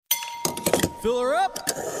Fill her up.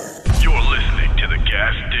 You're listening to the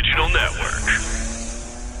Gas Digital Network.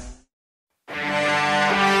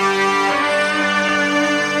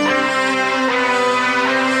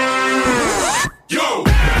 Yo!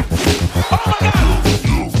 Oh my God!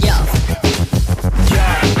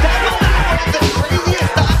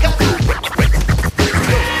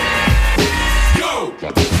 Yo.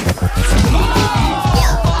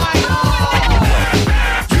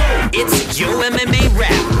 It's Yo MMA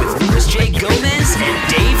Rap with Louis J. Gomez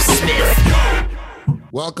and Dave Smith.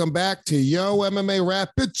 Welcome back to Yo MMA Rap.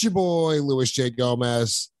 It's your boy, Louis J.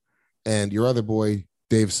 Gomez, and your other boy,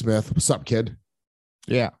 Dave Smith. What's up, kid?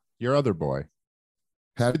 Yeah, your other boy.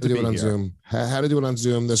 How to do it on Zoom. How to do it on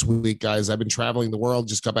Zoom this week, guys. I've been traveling the world.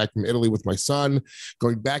 Just got back from Italy with my son.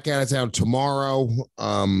 Going back out of town tomorrow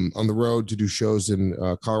on the road to do shows in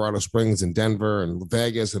Colorado Springs and Denver and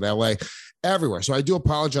Vegas and LA, everywhere. So I do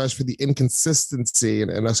apologize for the inconsistency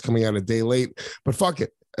and us coming out a day late. But fuck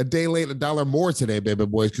it. A day late, $1 more today, baby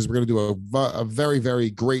boys, because we're going to do a very, very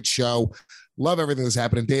great show. Love everything that's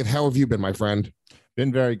happening. Dave, how have you been, my friend?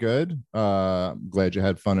 Been very good. Glad you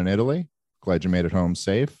had fun in Italy. Glad you made it home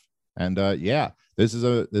safe. And yeah, this is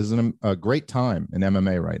a great time in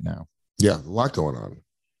MMA right now. Yeah, a lot going on.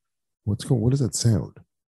 What is that sound?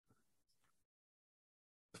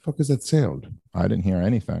 The fuck is that sound? I didn't hear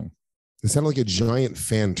anything. It sounded like a giant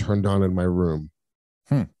fan turned on in my room.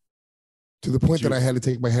 To the point that I had to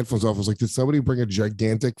take my headphones off. I was like, did somebody bring a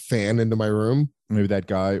gigantic fan into my room? Maybe that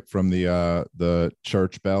guy from the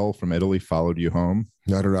church bell from Italy followed you home.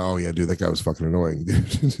 I don't know. Oh, yeah, dude, that guy was fucking annoying. He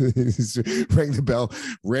rang the bell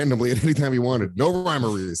randomly at any time he wanted. No rhyme or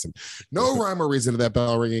reason. No rhyme or reason to that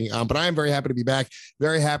bell ringing. But I am very happy to be back.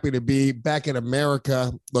 Very happy to be back in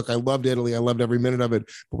America. Look, I loved Italy. I loved every minute of it.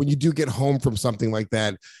 But when you do get home from something like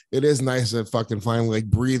that, it is nice to fucking finally like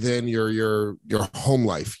breathe in your home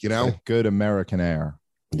life, you know? That good American air.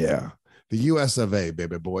 Yeah. The US of A,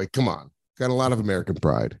 baby boy. Come on. Got a lot of American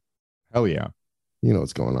pride. Hell yeah. You know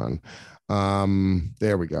what's going on.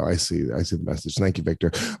 There we go. I see the message. Thank you,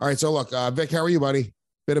 Victor. All right. So look, Vic, how are you, buddy?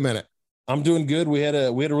 Been a minute. I'm doing good. We had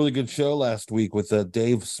a really good show last week with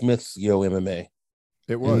Dave Smith's Yo MMA.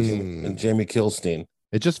 It was. And Jamie Kilstein.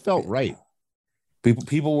 It just felt right.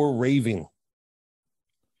 People were raving.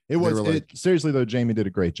 It was seriously though. Jamie did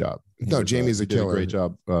a great job. Jamie's a killer. Great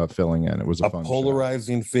job filling in. It was a fun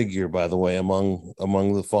polarizing figure, by the way, among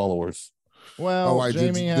the followers. Well,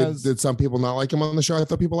 Jamie did some people not like him on the show? I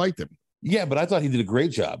thought people liked him. Yeah, but I thought he did a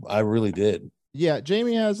great job. I really did. Yeah,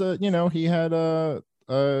 Jamie has he had a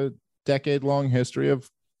decade-long history of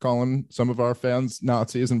calling some of our fans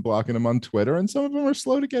Nazis and blocking them on Twitter, and some of them are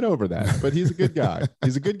slow to get over that. But he's a good guy.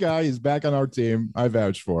 He's a good guy. He's back on our team. I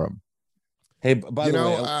vouch for him. Hey, by the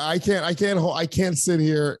way, I can't sit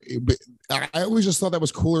here. But I always just thought that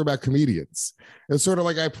was cooler about comedians. It's sort of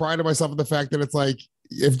like I prided myself in the fact that it's like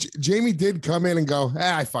if Jamie did come in and go,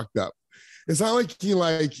 I fucked up. It's not like he's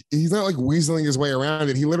not like weaseling his way around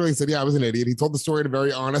it. He literally said, I was an idiot. He told the story in a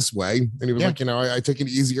very honest way. And he was like, I took an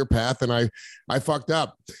easier path and I fucked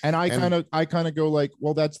up. And I kind of go like,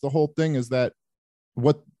 well, that's the whole thing is that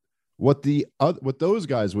what those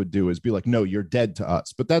guys would do is be like, no, you're dead to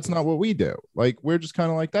us. But that's not what we do. Like, we're just kind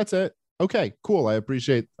of like, that's it. Okay, cool. I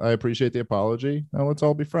appreciate the apology. Now let's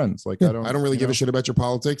all be friends. Like, I don't really give a shit about your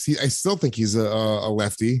politics. I still think he's a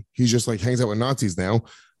lefty. He's just like hangs out with Nazis now.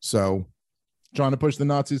 So trying to push the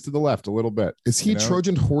Nazis to the left a little bit. Is he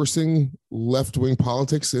Trojan horsing left-wing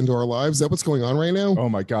politics into our lives? Is that what's going on right now? Oh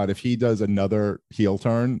my God. If he does another heel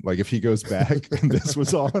turn, like if he goes back and this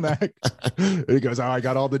was all an act, and he goes, I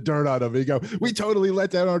got all the dirt out of it. He go, we totally let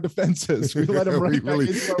down our defenses. We let him right back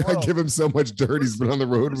into our world. I give him so much dirt. He's been on the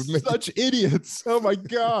road with me. Such idiots. Oh my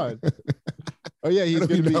God. Oh yeah. He's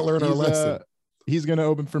going to learn our lesson. He's going to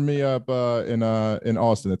open for me up in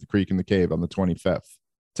Austin at the Creek in the Cave on the 25th.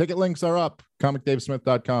 Ticket links are up.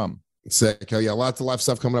 ComicDaveSmith.com. Sick. Hell yeah. Lots of live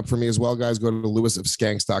stuff coming up for me as well, guys. Go to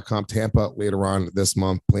lewisofskanks.com. Tampa later on this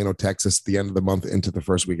month. Plano, Texas, the end of the month into the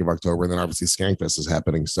first week of October. And then obviously Skankfest is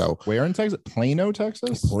happening. So where in Texas? Plano,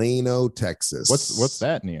 Texas? Plano, Texas. What's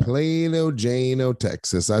that near? Plano, Jano,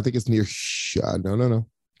 Texas. I think it's near no.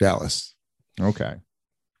 Dallas. Okay.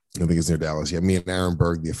 I think it's near Dallas. Yeah, me and Aaron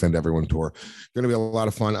Berg, the Offend Everyone tour. Going to be a lot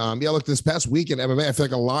of fun. Look, this past week in MMA, I feel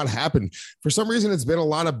like a lot happened. For some reason, it's been a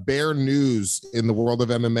lot of bear news in the world of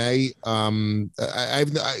MMA.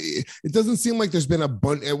 It doesn't seem like there's been a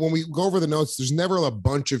bunch. When we go over the notes, there's never a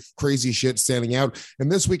bunch of crazy shit standing out.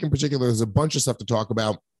 And this week in particular, there's a bunch of stuff to talk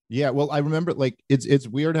about. Yeah, well, I remember, like, it's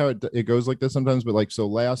weird how it goes like this sometimes. But, like, so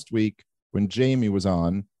last week when Jamie was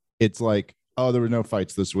on, it's like, oh, there were no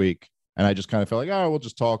fights this week. And I just kind of felt like, oh, we'll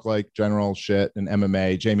just talk like general shit and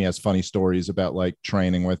MMA. Jamie has funny stories about like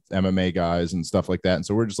training with MMA guys and stuff like that. And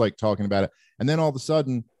so we're just like talking about it. And then all of a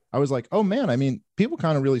sudden I was like, oh man, I mean, people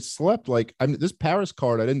kind of really slept. Like, I mean, this Paris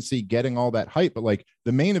card, I didn't see getting all that hype, but like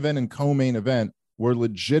the main event and co-main event were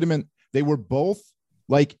legitimate. They were both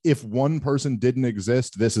like, if one person didn't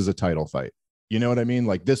exist, this is a title fight. You know what I mean?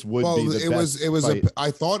 Like this would be the best fight.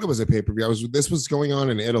 I thought it was a pay-per-view. This was going on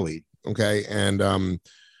in Italy. Okay. And,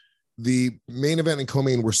 the main event and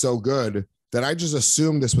co-main were so good that I just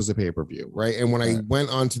assumed this was a pay-per-view, right? And when I went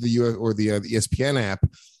onto the ESPN app,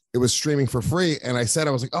 it was streaming for free. And I said,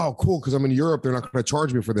 I was like, oh, cool, because I'm in Europe. They're not going to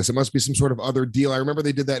charge me for this. It must be some sort of other deal. I remember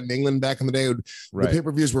they did that in England back in the day. The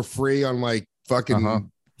pay-per-views were free on like fucking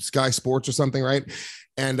Sky Sports or something, right?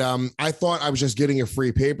 And I thought I was just getting a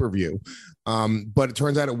free pay-per-view. But it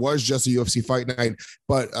turns out it was just a UFC fight night.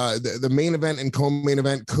 But the main event and co-main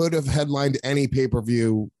event could have headlined any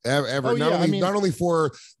pay-per-view ever. Oh, not only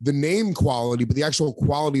for the name quality, but the actual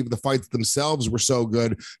quality of the fights themselves were so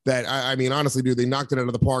good that I mean, honestly, dude, they knocked it out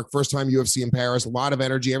of the park. First time UFC in Paris, a lot of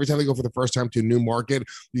energy. Every time they go for the first time to a new market,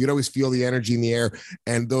 you could always feel the energy in the air.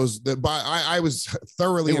 And I was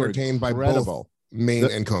thoroughly entertained by both main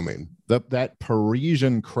and co-main. That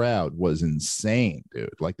Parisian crowd was insane, dude.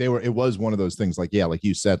 Like it was one of those things, like, yeah, like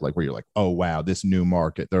you said, like where you're like, oh wow, this new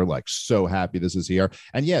market, they're like so happy this is here.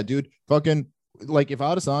 And yeah, dude, fucking like if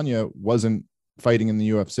Adesanya wasn't fighting in the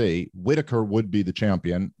UFC, Whitaker would be the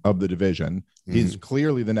champion of the division. He's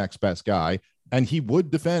clearly the next best guy, and he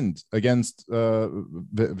would defend against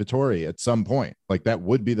Vittori at some point. Like that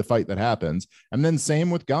would be the fight that happens. And then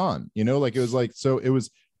same with Gon, you know, like it was like, so it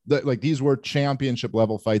was like these were championship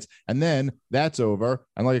level fights, and then that's over,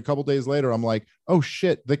 and like a couple days later I'm like, oh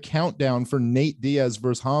shit, the countdown for Nate Diaz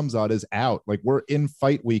versus Khamzat is out. Like we're in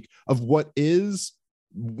fight week of what is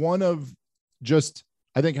one of, just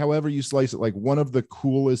I think however you slice it, like one of the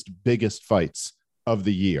coolest, biggest fights of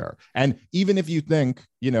the year. And even if you think,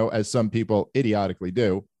 you know, as some people idiotically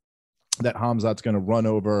do, that Khamzat's going to run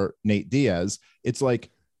over Nate Diaz, it's like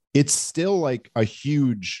it's still like a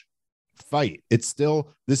huge fight. It's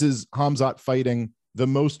still, this is Khamzat fighting the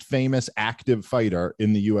most famous active fighter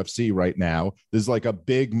in the UFC right now. There's like a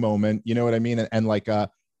big moment, you know what I mean? And like and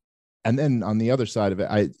then on the other side of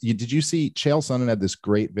it, did you see Chael Sonnen had this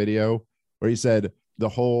great video where he said the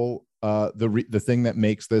whole the thing that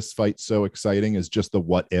makes this fight so exciting is just the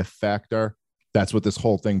what if factor. That's what this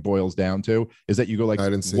whole thing boils down to, is that you go like, I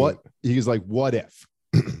didn't see what it. He's like, what if?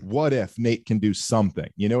 What if Nate can do something?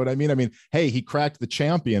 You know what I mean? I mean, hey, he cracked the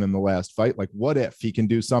champion in the last fight. Like, what if he can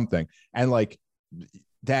do something? And like,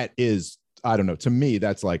 that is, I don't know. To me,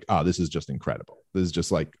 that's like, oh, this is just incredible. This is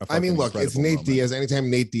just like, I mean, look, it's Nate Diaz. Anytime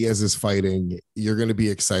Nate Diaz is fighting, you're going to be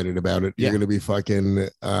excited about it. You're going to be fucking,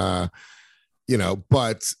 you know,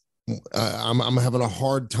 but I'm having a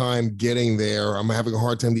hard time getting there. I'm having a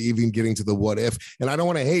hard time to even getting to the what if. And I don't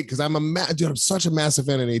want to hate, because I'm such a massive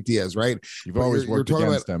fan of Nate Diaz, right? You've always worked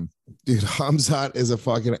against him. Dude, Khamzat is a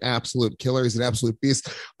fucking absolute killer. He's an absolute beast.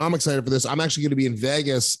 I'm excited for this. I'm actually going to be in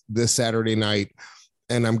Vegas this Saturday night,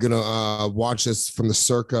 and I'm going to watch this from the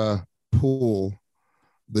Circa pool,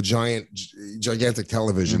 the gigantic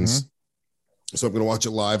televisions. So I'm going to watch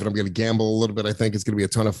it live, and I'm going to gamble a little bit. I think it's going to be a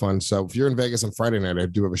ton of fun. So if you're in Vegas on Friday night, I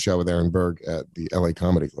do have a show with Aaron Berg at the LA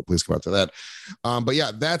Comedy Club. Please come out to that. But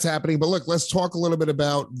yeah, that's happening. But look, let's talk a little bit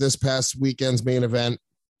about this past weekend's main event.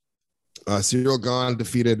 Ciryl Gane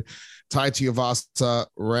defeated Tai Tuivasa,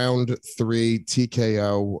 round 3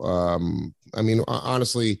 TKO. I mean,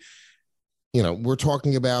 honestly, you know, we're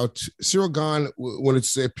talking about Ciryl Gane when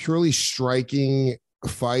it's a purely striking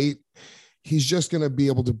fight. He's just going to be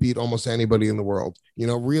able to beat almost anybody in the world, you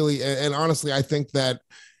know, really. And honestly, I think that,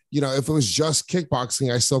 you know, if it was just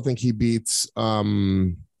kickboxing, I still think he beats,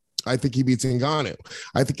 Ngannou. I think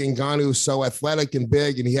Ngannou is so athletic and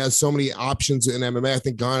big, and he has so many options in MMA. I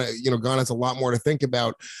think Gane has a lot more to think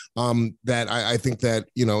about, that I think that,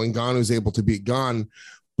 you know, Ngannou is able to beat Gane.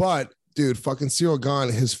 But dude, fucking Ciryl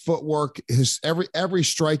Gane, his footwork, his every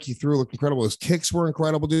strike he threw looked incredible. His kicks were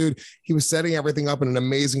incredible, dude. He was setting everything up in an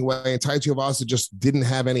amazing way. And Tai Tuivasa just didn't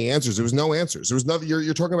have any answers. There was no answers. There was nothing.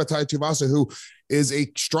 You're talking about Tai Tuivasa, who is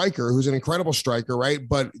a striker, who's an incredible striker, right?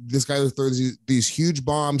 But this guy throws these huge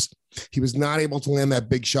bombs. He was not able to land that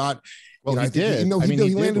big shot. Well, he did.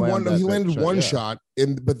 He landed one shot,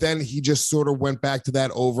 but then he just sort of went back to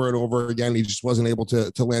that over and over again. He just wasn't able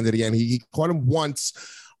to land it again. He caught him once.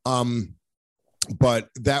 But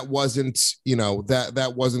that wasn't, you know,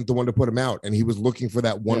 that wasn't the one to put him out, and he was looking for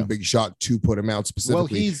that one big shot to put him out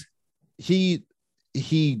specifically. Well,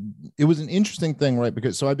 it was an interesting thing, right?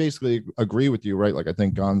 Because so I basically agree with you, right? Like I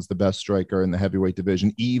think Gane's the best striker in the heavyweight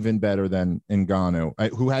division, even better than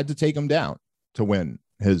Ngannou, who had to take him down to win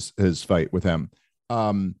his fight with him.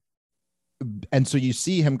 And so you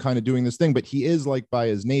see him kind of doing this thing, but he is like by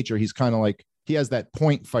his nature, he's kind of like he has that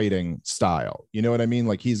point fighting style. You know what I mean?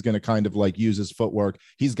 Like he's going to kind of like use his footwork.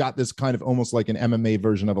 He's got this kind of almost like an MMA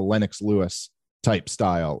version of a Lennox Lewis type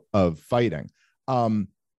style of fighting.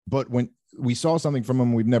 But when we saw something from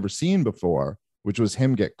him we've never seen before, which was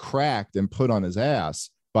him get cracked and put on his ass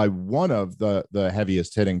by one of the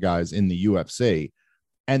heaviest hitting guys in the UFC.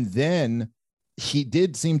 And then he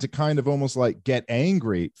did seem to kind of almost like get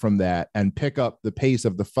angry from that and pick up the pace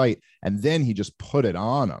of the fight. And then he just put it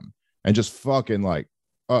on him and just fucking like,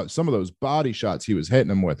 some of those body shots he was hitting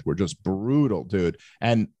him with were just brutal, dude.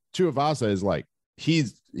 And Tuivasa is like,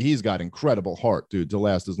 he's got incredible heart, dude, to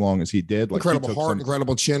last as long as he did. Like incredible heart,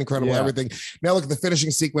 incredible chin, incredible everything. Now look at the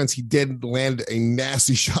finishing sequence. He did land a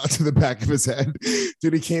nasty shot to the back of his head.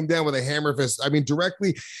 Dude, he came down with a hammer fist. I mean,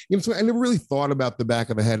 directly, you know, so I never really thought about the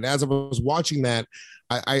back of the head. And as I was watching that,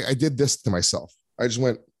 I did this to myself. I just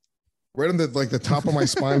went right on the top of my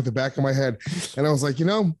spine, the back of my head. And I was like, you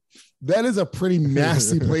know, that is a pretty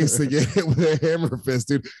nasty place to get hit with a hammer fist,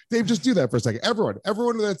 dude. Dave, just do that for a second.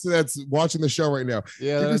 Everyone that's watching the show right now.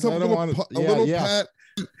 Yeah, give yourself a little pat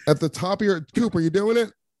at the top of your Coop. Are you doing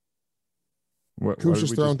it? Coop's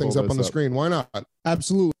just throwing things up on the screen. Why not?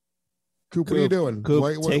 Absolutely. Coop, what are you doing?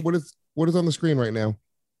 What is on the screen right now?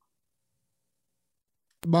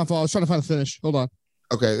 My fault. I was trying to find the finish. Hold on.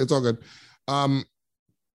 Okay, it's all good.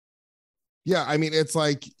 Yeah, I mean, it's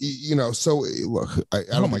like, you know, so look, I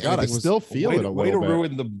oh my God, I still feel it a little bit. Way to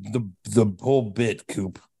ruin the whole bit,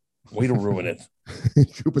 Coop. Way to ruin it.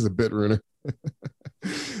 Coop is a bit ruiner.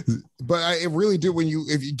 But I really do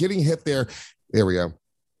if you're getting hit there we go.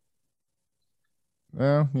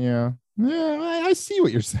 Well, yeah. Yeah, I see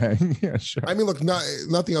what you're saying. Yeah, sure. I mean, look,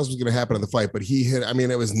 nothing else was going to happen in the fight, but he hit. I mean,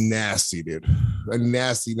 it was nasty, dude. A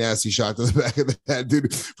nasty, nasty shot to the back of the head,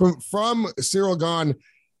 dude. From Cyril Gane,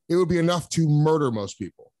 it would be enough to murder most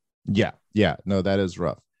people. Yeah. No, that is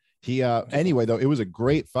rough. Anyway, though, it was a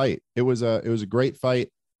great fight. It was a great fight.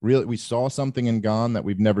 Really, we saw something in Gane that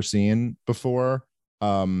we've never seen before.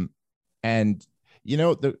 And you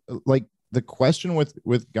know, the question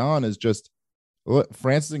with Gane is just,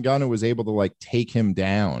 Francis Ngannou was able to like take him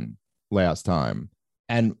down last time,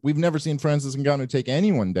 and we've never seen Francis Ngannou take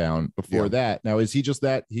anyone down before that. Now, is he just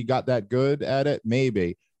that he got that good at it?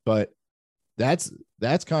 Maybe, but that's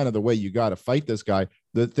kind of the way you got to fight this guy.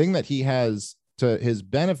 The thing that he has to his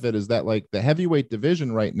benefit is that like the heavyweight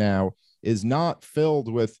division right now is not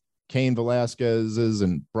filled with Cain Velasquez's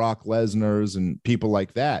and Brock Lesnar's and people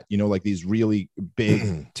like that, you know, like these really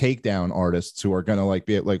big takedown artists who are going to like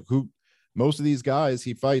be like who most of these guys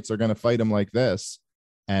he fights are going to fight him like this.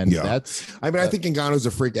 And I think Ngannou's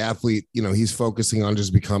a freak athlete. You know, he's focusing on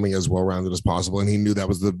just becoming as well-rounded as possible. And he knew that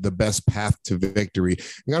was the best path to victory.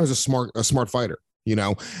 Ngannou's a smart fighter, you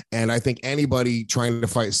know, and I think anybody trying to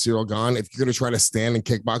fight Cyril Gane, if you're going to try to stand and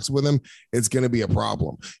kickbox with him, it's going to be a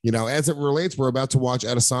problem. You know, as it relates, we're about to watch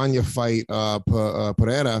Adesanya fight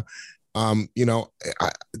Pereira. You know,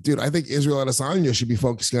 I think Israel Adesanya should be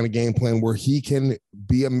focusing on a game plan where he can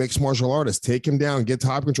be a mixed martial artist, take him down, get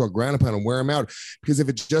top control, ground and pound, and wear him out. Because if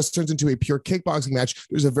it just turns into a pure kickboxing match,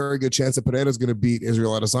 there's a very good chance that Pereira is going to beat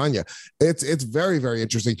Israel Adesanya. It's very, very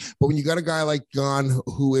interesting. But when you got a guy like Gane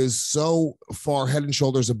who is so far head and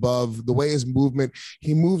shoulders above, the way his movement,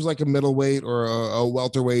 he moves like a middleweight or a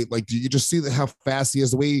welterweight. Like you just see how fast he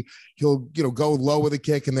is, the way he'll, you know, go low with a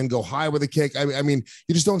kick and then go high with a kick. I mean,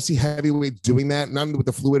 you just don't see heavyweight doing that, not with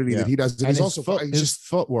the fluidity that he does. And his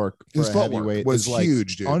footwork was like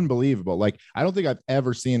huge, dude. Unbelievable. Like I don't think I've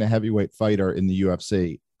ever seen a heavyweight fighter in the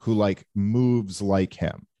UFC who like moves like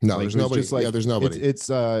him. No, like, there's nobody. Just like, there's nobody. It's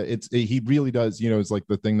he really does, you know, it's like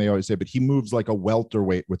the thing they always say, but he moves like a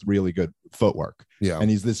welterweight with really good footwork. Yeah. And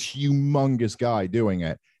he's this humongous guy doing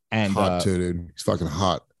it. And hot too, dude. He's fucking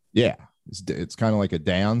hot. Yeah. It's kind of like a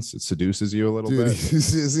dance. It seduces you a little bit.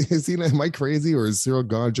 Is he, am I crazy or is Cyril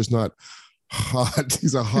Gane just not hot?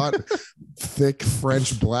 He's a hot, thick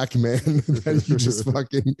French black man that you just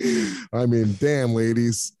fucking. I mean, damn,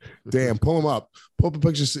 ladies, damn, pull him up. Pull up a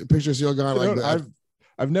picture of Cyril Gane like that.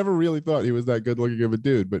 I've never really thought he was that good looking of a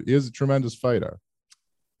dude, but he is a tremendous fighter.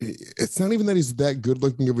 It's not even that he's that good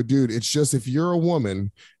looking of a dude. It's just if you're a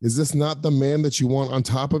woman, is this not the man that you want on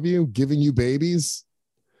top of you, giving you babies?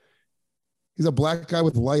 He's a black guy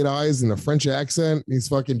with light eyes and a French accent. He's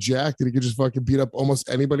fucking jacked and he could just fucking beat up almost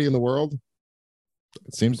anybody in the world.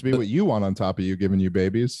 It seems to be what you want on top of you, giving you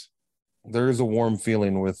babies. There is a warm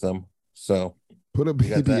feeling with them. So Put a You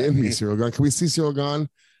got baby that? in me, Cyril Gahn. Can we see Cyril Gahn,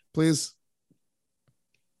 please?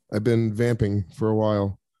 I've been vamping for a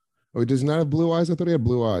while. Oh, he does not have blue eyes? I thought he had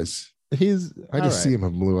blue eyes. He's I just see him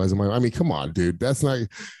have blue eyes. I mean, come on, dude. That's not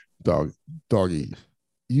doggy.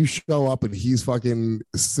 You show up and he's fucking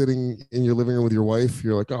sitting in your living room with your wife.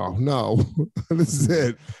 You're like, oh no, this is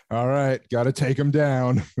it. All right, got to take him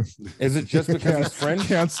down. Is it just because he's French?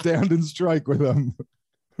 Can't stand and strike with him.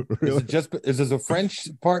 Really? Is this a French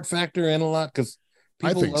part factor in a lot? Because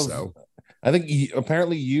I think so. I think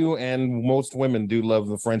apparently you and most women do love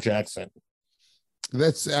the French accent.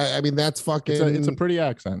 That's that's fucking. It's a pretty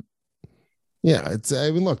accent. Yeah,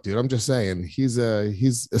 look, dude. I'm just saying he's a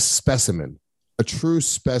specimen, a true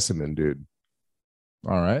specimen, dude.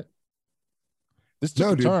 All right. This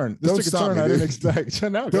took a turn. This took a turn I didn't expect.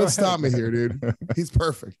 No, don't stop me here, dude. He's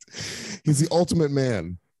perfect. He's the ultimate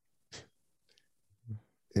man.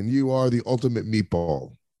 And you are the ultimate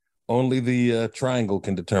meatball. Only the triangle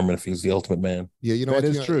can determine if he's the ultimate man. Yeah, you know that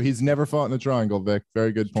is true. He's never fought in the triangle, Vic.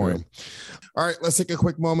 Very good point. True. All right, let's take a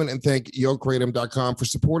quick moment and thank YoKratom.com for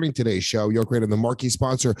supporting today's show. YoKratom, the marquee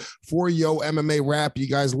sponsor for Yo MMA Rap. You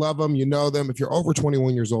guys love them. You know them. If you're over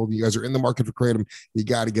 21 years old, you guys are in the market for Kratom, you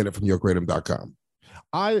got to get it from YoKratom.com.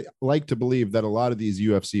 I like to believe that a lot of these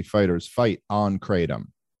UFC fighters fight on Kratom.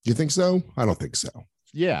 You think so? I don't think so.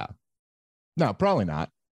 Yeah. No, probably not.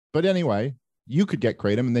 But anyway, you could get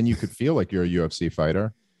Kratom and then you could feel like you're a UFC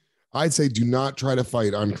fighter. I'd say do not try to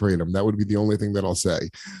fight on Kratom. That would be the only thing that I'll say.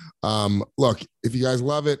 Look, if you guys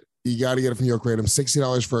love it, you got to get it from YoKratom.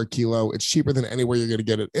 $60 for a kilo. It's cheaper than anywhere you're going to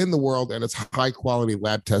get it in the world, and it's high quality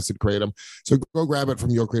lab tested Kratom. So go grab it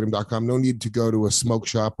from YoKratom.com. No need to go to a smoke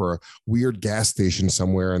shop or a weird gas station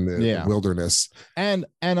somewhere in the wilderness. And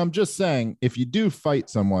I'm just saying, if you do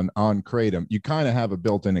fight someone on Kratom, you kind of have a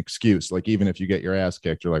built-in excuse. Like even if you get your ass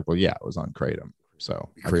kicked, you're like, well, yeah, it was on Kratom. So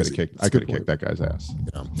I could have kicked that guy's ass.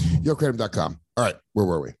 Yeah. YoKratom.com. All right, where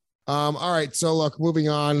were we? All right, so look, moving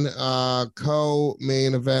on.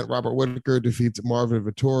 Co-main event: Robert Whittaker defeats Marvin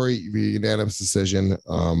Vettori via unanimous decision.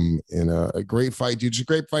 In a great fight, dude. Just a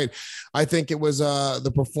great fight. I think it was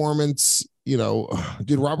the performance. You know,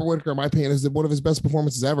 dude, Robert Whittaker, in my opinion, is one of his best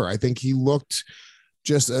performances ever. I think he looked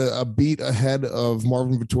just a beat ahead of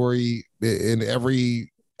Marvin Vettori in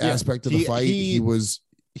every aspect of the fight.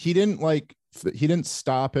 He didn't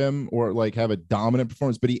stop him or like have a dominant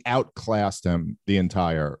performance, but he outclassed him the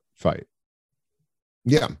entire fight.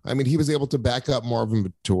 Yeah, I mean, he was able to back up Marvin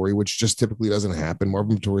Vettori, which just typically doesn't happen.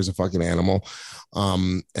 Marvin Vettori is a fucking animal.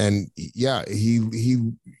 And yeah,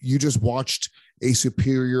 you just watched a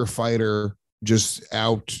superior fighter just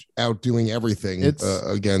outdoing everything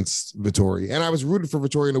against Vettori. And I was rooted for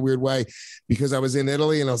Vettori in a weird way because I was in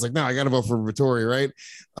Italy and I was like, no, I got to vote for Vettori, right?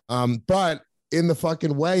 But in the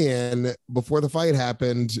fucking weigh-in before the fight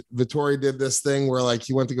happened, Vettori did this thing where like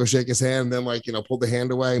he went to go shake his hand and then like, you know, pulled the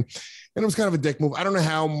hand away. And it was kind of a dick move. I don't know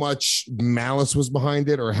how much malice was behind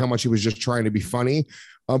it or how much he was just trying to be funny.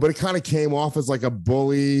 But it kind of came off as like a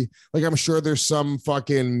bully. Like I'm sure there's some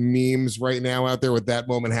fucking memes right now out there with that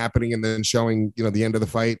moment happening and then showing, you know, the end of the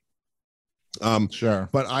fight. Sure.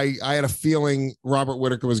 But I had a feeling Robert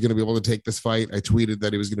Whittaker was going to be able to take this fight. I tweeted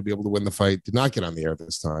that he was going to be able to win the fight. Did not get on the air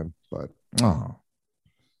this time, but well,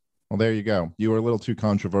 there you go. You were a little too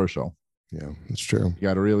controversial. Yeah, it's true. You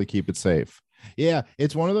got to really keep it safe. Yeah,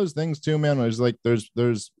 it's one of those things too, man. There's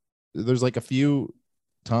like a few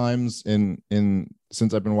times in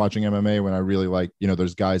since I've been watching MMA when I really like, you know,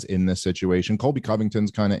 there's guys in this situation. Colby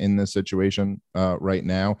Covington's kind of in this situation right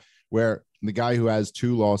now, where the guy who has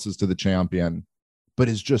 2 losses to the champion, but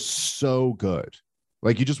is just so good.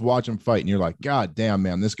 Like you just watch him fight and you're like, God damn,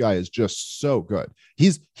 man, this guy is just so good.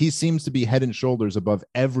 He seems to be head and shoulders above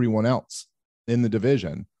everyone else in the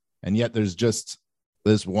division. And yet there's just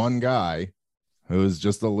this one guy who's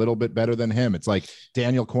just a little bit better than him. It's like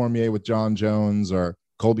Daniel Cormier with John Jones or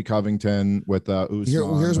Colby Covington with Usman.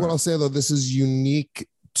 Here's what I'll say though. This is unique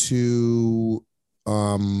to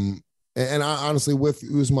and I, honestly, with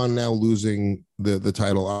Usman now losing the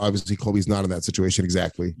title, obviously Colby's not in that situation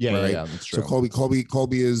exactly. Yeah, right? yeah, that's true. So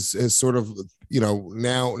Colby is sort of, you know,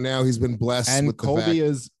 now he's been blessed. And with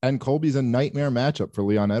Colby's a nightmare matchup for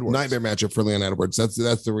Leon Edwards. Nightmare matchup for Leon Edwards. That's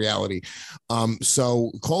the reality.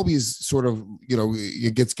 So Colby's sort of, you know,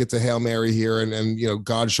 he gets a Hail Mary here, and you know,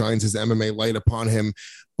 God shines his MMA light upon him.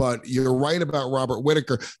 But you're right about Robert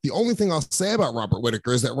Whittaker. The only thing I'll say about Robert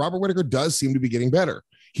Whittaker is that Robert Whittaker does seem to be getting better.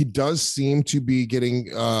 He does seem to be getting,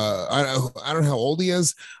 I don't know how old he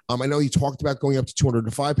is. I know he talked about going up to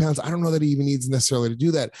 205 pounds. I don't know that he even needs necessarily to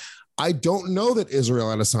do that. I don't know that Israel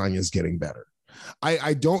Adesanya is getting better.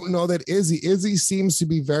 I don't know that Izzy seems to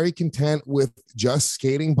be very content with just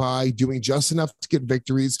skating by, doing just enough to get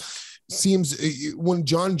victories. Seems when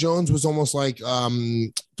John Jones was almost like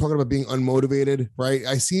talking about being unmotivated, right?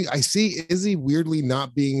 I see Izzy weirdly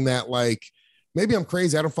not being that, like, maybe I'm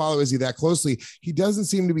crazy. I don't follow Izzy that closely. He doesn't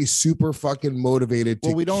seem to be super fucking motivated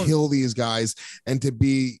to kill these guys and to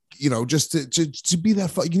be, just to be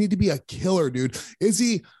that. You need to be a killer, dude.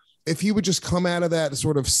 Izzy, if he would just come out of that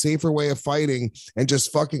sort of safer way of fighting and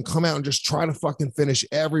just fucking come out and just try to fucking finish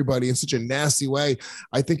everybody in such a nasty way,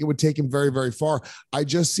 I think it would take him very, very far. I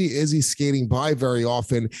just see Izzy skating by very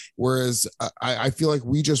often, whereas I feel like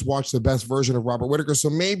we just watched the best version of Robert Whittaker.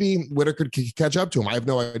 So maybe Whittaker could catch up to him. I have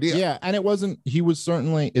no idea. Yeah, and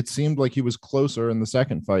it seemed like he was closer in the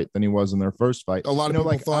second fight than he was in their first fight. A lot of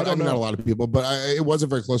people thought, not a lot of people, but it was a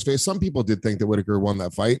very close fight. Some people did think that Whittaker won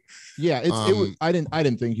that fight. Yeah, it was. I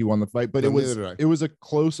didn't think he won the fight, but it was a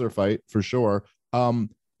closer fight for sure.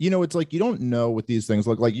 It's like, you don't know what these things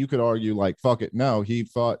look like. You could argue like, fuck it, no, he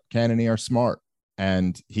fought Cannonier smart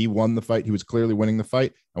and he won the fight. He was clearly winning the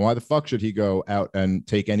fight, and why the fuck should he go out and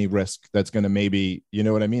take any risk that's going to maybe, you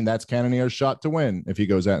know what I mean, that's Cannonier's shot to win if he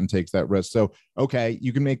goes out and takes that risk. So okay,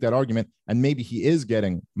 you can make that argument, and maybe he is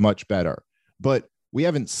getting much better, but we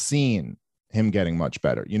haven't seen him getting much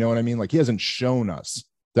better. You know what I mean? Like, he hasn't shown us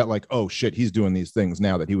that, like, oh shit, he's doing these things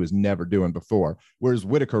now that he was never doing before. Whereas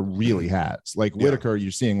Whittaker really has. Like, Whittaker, you're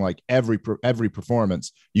seeing like every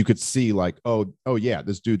performance, you could see like, oh yeah,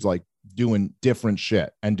 this dude's like doing different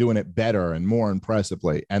shit and doing it better and more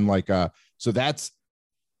impressively. And like, so that's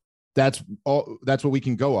what we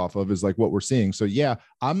can go off of, is like what we're seeing. So yeah,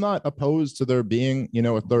 I'm not opposed to there being,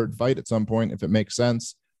 a third fight at some point if it makes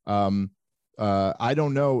sense. I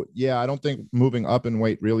don't know. Yeah, I don't think moving up in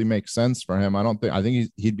weight really makes sense for him. I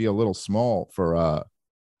think he'd be a little small for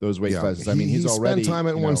those weight classes. I mean, he's already spent time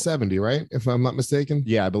at 170, right? If I'm not mistaken.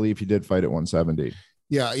 Yeah, I believe he did fight at 170.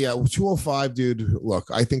 Yeah. 205, dude. Look,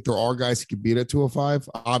 I think there are guys who could beat at 205.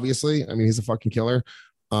 Obviously, I mean, he's a fucking killer.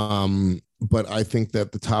 But I think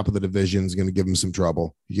that the top of the division is going to give him some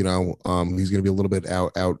trouble. He's going to be a little bit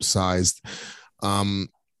outsized.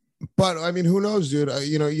 But I mean, who knows, dude?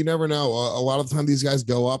 You never know. A lot of the time these guys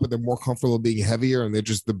go up and they're more comfortable being heavier, and they're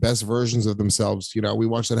just the best versions of themselves. We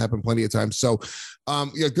watched that happen plenty of times. So,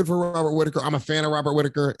 good for Robert Whittaker. I'm a fan of Robert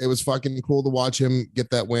Whittaker. It was fucking cool to watch him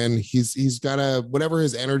get that win. He's got whatever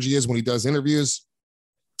his energy is when he does interviews,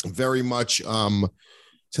 very much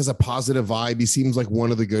has a positive vibe. He seems like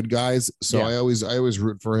one of the good guys. So yeah. I always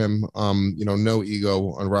root for him. No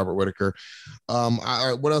ego on Robert Whittaker. All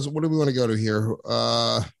right, what else? What do we want to go to here?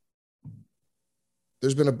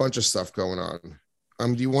 There's been a bunch of stuff going on.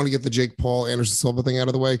 Do you want to get the Jake Paul Anderson Silva thing out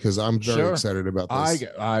of the way? Because I'm very excited about this.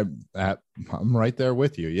 I'm right there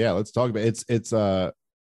with you. Yeah, let's talk about it.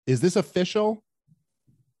 Is this official?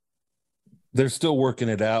 They're still working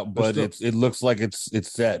it out, but it looks like it's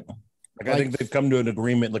set. I think they've come to an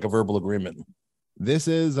agreement, like a verbal agreement. This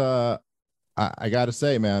is I gotta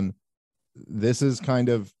say, man, this is kind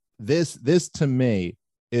of this to me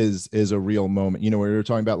is a real moment. Where you're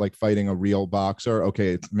talking about like fighting a real boxer.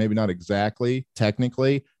 Okay, it's maybe not exactly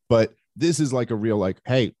technically, but this is like a real, like,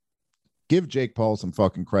 hey, give Jake Paul some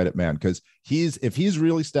fucking credit, man, because if he's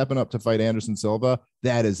really stepping up to fight Anderson Silva,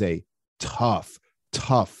 that is a tough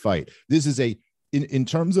fight. This is in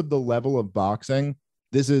terms of the level of boxing,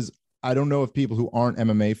 this is, I don't know if people who aren't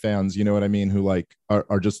MMA fans, you know what I mean, who like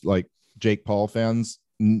are just like Jake Paul fans,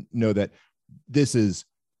 know that this is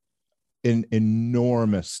an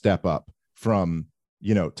enormous step up from,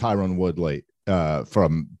 Tyron Woodley,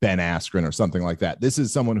 from Ben Askren or something like that. This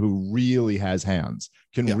is someone who really has hands,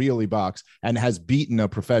 can really box, and has beaten a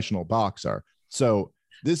professional boxer. So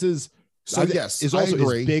this is,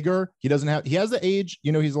 is bigger. He has the age,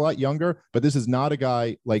 he's a lot younger, but this is not a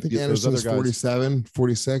guy like those other guys. 47,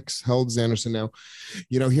 46. How old is Anderson now?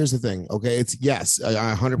 Here's the thing. Okay. I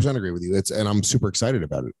 100% agree with you. And I'm super excited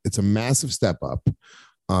about it. It's a massive step up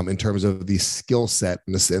in terms of the skill set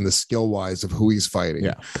and the skill wise of who he's fighting.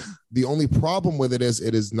 Yeah. The only problem with it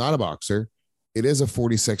is not a boxer. It is a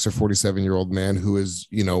 46 or 47-year-old man who is,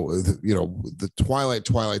 the twilight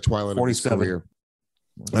 47. of his career.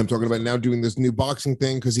 I'm talking about now doing this new boxing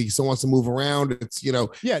thing because he still wants to move around. It's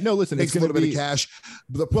listen, takes a little bit of cash.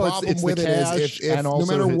 The problem with it is if no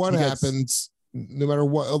matter what happens, no matter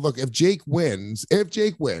what, look, if Jake wins,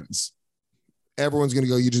 everyone's going to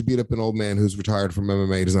go, you just beat up an old man who's retired from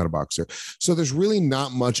MMA. He's not a boxer. So there's really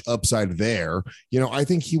not much upside there. I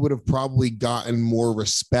think he would have probably gotten more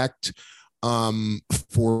respect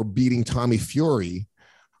for beating Tommy Fury.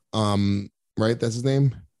 Right? That's his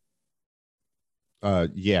name.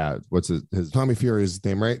 Yeah. What's his Tommy Fury's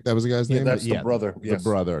name, right? That was the guy's Yeah, name. that's the brother. The Yes.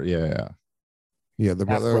 brother. Yeah. Yeah, the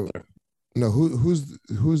Half brother. brother. No, who's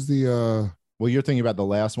the Well, you're thinking about the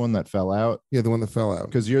last one that fell out, the one that fell out.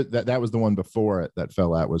 because that was the one before it that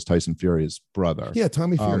fell out, was Tyson Fury's brother. Yeah,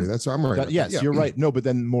 Tommy Fury. That's I'm right. Yes, Yeah. you're right. No, but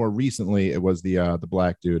then more recently, it was the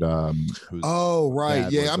black dude. Who's Oh, right.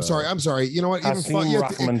 dad Yeah, was, I'm sorry. You know what? Hasim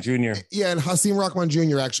Rahman Jr. Yeah, and Hasim Rahman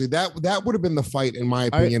Jr. Actually, that would have been the fight, in my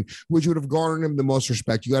opinion, which would have garnered him the most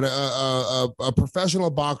respect. You got a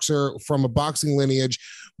professional boxer from a boxing lineage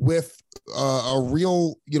with a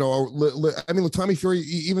real, I mean, with Tommy Fury,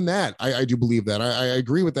 even that, I do believe that. I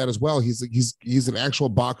agree with that as well. He's an actual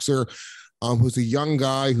boxer. Who's a young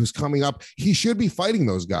guy who's coming up. He should be fighting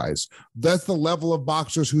those guys. That's the level of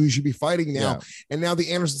boxers who he should be fighting now. Yeah. And now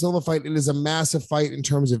the Anderson Silva fight, it is a massive fight in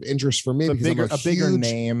terms of interest for me. It's a bigger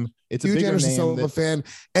name. It's a huge bigger Anderson name Silva fan.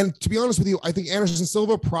 And to be honest with you, I think Anderson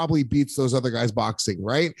Silva probably beats those other guys boxing,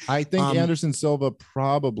 right? I think Anderson Silva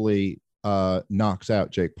probably knocks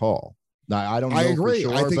out Jake Paul. Now, I don't know. I agree. For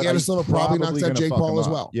sure, I think Anderson Silva probably knocks out Jake Paul as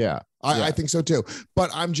well. Yeah. I think so too. But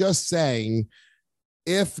I'm just saying,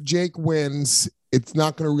 if Jake wins, it's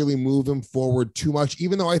not going to really move him forward too much,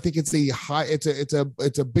 even though I think it's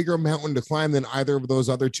a bigger mountain to climb than either of those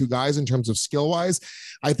other two guys in terms of skill wise.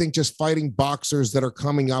 I think just fighting boxers that are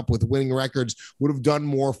coming up with winning records would have done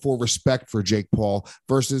more for respect for Jake Paul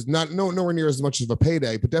versus nowhere near as much of a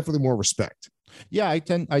payday, but definitely more respect. Yeah, I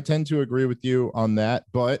tend to agree with you on that,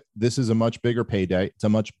 but this is a much bigger payday. It's a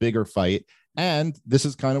much bigger fight. And this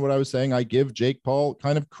is kind of what I was saying. I give Jake Paul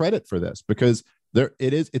kind of credit for this, because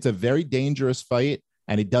it's a very dangerous fight,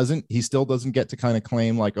 and he still doesn't get to kind of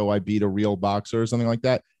claim like, oh, I beat a real boxer or something like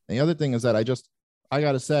that. And the other thing is that I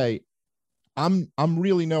got to say, I'm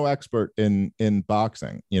really no expert in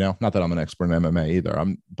boxing, not that I'm an expert in MMA either.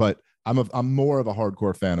 I'm more of a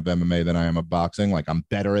hardcore fan of MMA than I am of boxing. Like, I'm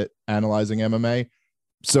better at analyzing MMA.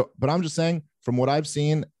 But I'm just saying, from what I've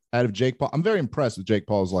seen out of Jake Paul, I'm very impressed with Jake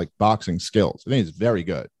Paul's like boxing skills. I think he's very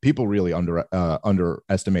good. People really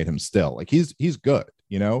underestimate him still. Like, he's good,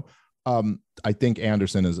 I think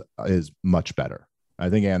Anderson is much better. I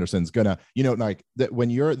think Anderson's gonna, like that when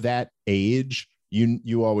you're that age,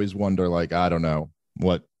 you always wonder, like, I don't know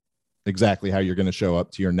what exactly how you're going to show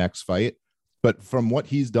up to your next fight. But from what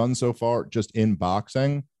he's done so far, just in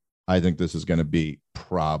boxing, I think this is going to be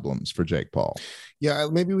problems for Jake Paul. Yeah,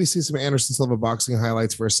 maybe we see some Anderson Silva boxing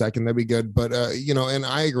highlights for a second. That'd be good. But, and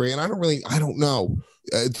I agree. And I don't know.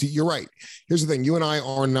 You're right. Here's the thing. You and I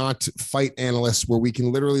are not fight analysts where we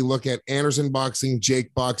can literally look at Anderson boxing,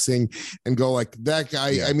 Jake boxing, and go like, that guy.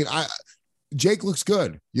 Yeah. I mean, Jake looks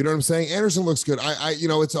good. You know what I'm saying? Anderson looks good.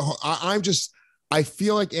 I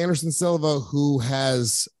feel like Anderson Silva,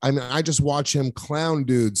 I just watch him clown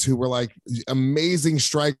dudes who were like amazing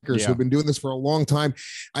strikers who've been doing this for a long time.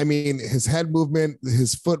 I mean, his head movement,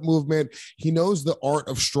 his foot movement, he knows the art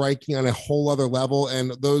of striking on a whole other level.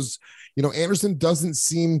 And those, Anderson doesn't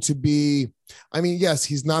seem to be, yes,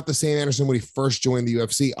 he's not the same Anderson when he first joined the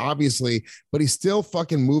UFC, obviously, but he still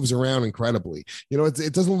fucking moves around incredibly.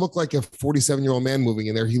 It doesn't look like a 47-year-old man moving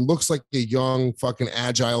in there. He looks like a young, fucking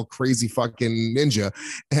agile, crazy fucking ninja.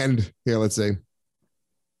 And let's see.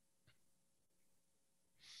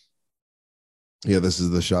 Yeah, this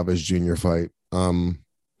is the Chavez Jr. fight.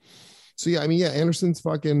 Anderson's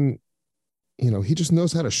fucking, he just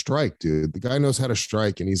knows how to strike, dude. The guy knows how to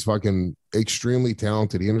strike, and he's fucking extremely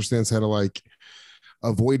talented. He understands how to like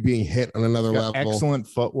avoid being hit on another level. Excellent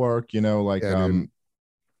footwork, it's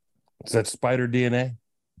that spider DNA.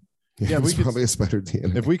 Yeah, it's probably a spider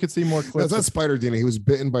DNA. If we could see more clips, no, it's not spider DNA. He was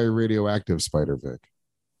bitten by a radioactive spider, Vic.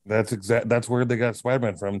 That's where they got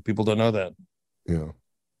Spider-Man from. People don't know that. Yeah.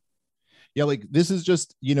 Yeah, like this is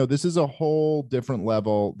just, this is a whole different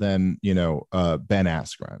level than, Ben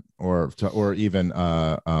Askren or even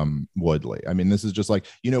Woodley. I mean, this is just like,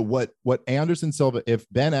 what Anderson Silva, if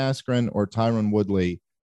Ben Askren or Tyron Woodley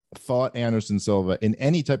fought Anderson Silva in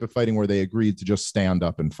any type of fighting where they agreed to just stand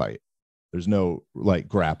up and fight, there's no like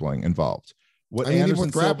grappling involved.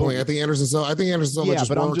 Grappling, I think Anderson Silva just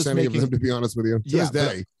works any of them, to be honest with you. To this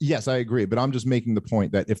day. Yes, I agree. But I'm just making the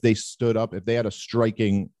point that if they stood up, if they had a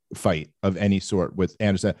striking fight of any sort with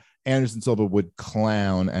Anderson Silva would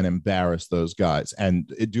clown and embarrass those guys and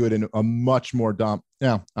do it in a much more I don't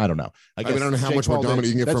know. I don't know how much more dominant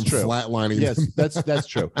you can get from flatlining. Yes, that's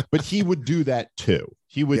true. But he would do that too.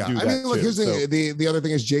 He would do that. I mean, look, here's the other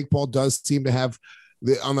thing is Jake Paul does seem to have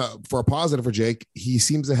for a positive for Jake, he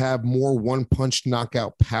seems to have more one punch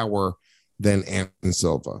knockout power than Anderson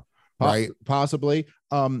Silva. Right. Possibly.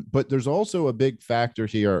 But there's also a big factor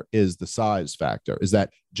here is the size factor, is that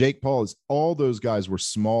Jake Paul all those guys were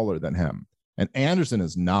smaller than him. and Anderson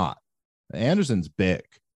is not. Anderson's big.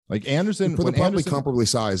 Like Anderson, for the probably Anderson, comparably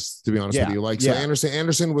sized, to be honest with you. Like, so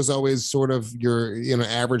Anderson was always sort of your,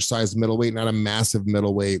 average sized middleweight, not a massive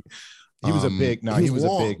middleweight. He was a big, he was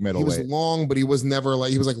a big middleweight. He was long, but he was never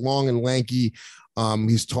like, he was like long and lanky.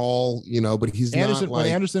 He's tall, but he's Anderson, not like,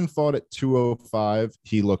 when Anderson fought at 205,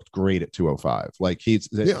 he looked great at 205. Like he's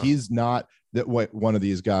not that one of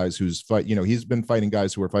these guys who's he's been fighting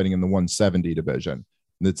guys who are fighting in the 170 division.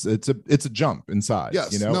 It's a jump in size.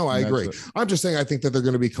 Yes, no, I agree. I'm just saying I think that they're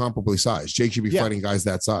going to be comparably sized. Jake should be fighting guys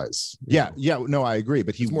that size. No, I agree.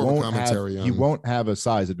 But he won't have a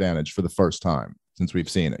size advantage for the first time since we've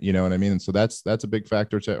seen it. You know what I mean? And so that's a big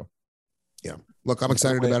factor too. Yeah. Look, I'm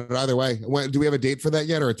excited about it either way. Do we have a date for that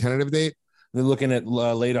yet, or a tentative date? They're looking at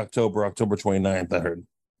late October 29th, I heard.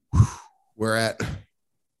 We're at.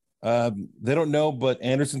 They don't know, but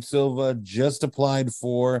Anderson Silva just applied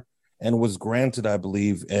for and was granted, I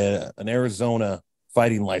believe, an Arizona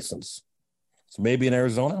fighting license. So maybe in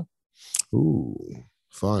Arizona. Ooh,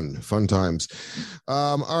 fun times.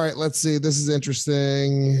 All right, let's see. This is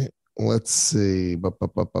interesting. Let's see.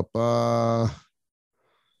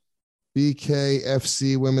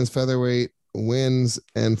 BKFC women's featherweight wins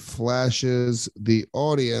and flashes the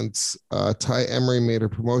audience. Ty Emery made her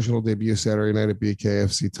promotional debut Saturday night at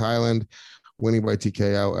BKFC Thailand, winning by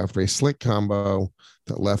TKO after a slick combo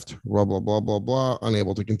that left blah, blah, blah, blah, blah,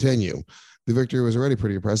 unable to continue. The victory was already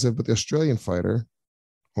pretty impressive, but the Australian fighter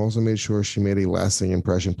also made sure she made a lasting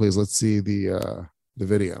impression. Please, let's see the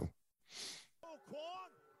video.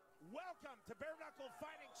 Welcome to Bare Knuckle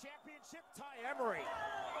Fighting Championship, Ty Emery.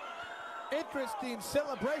 Interesting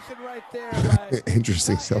celebration right there.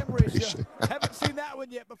 Interesting celebration. Haven't seen that one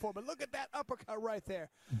yet before, but look at that uppercut right there.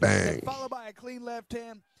 Bang. Followed by a clean left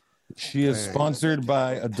hand. She is sponsored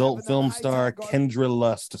by adult film star Kendra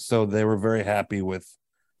Lust, so they were very happy with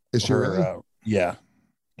her. Yeah.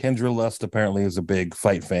 Kendra Lust apparently is a big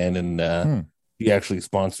fight fan, and he actually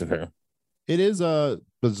sponsored her. It is a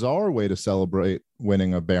bizarre way to celebrate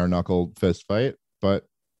winning a bare knuckle fist fight, but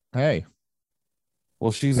hey.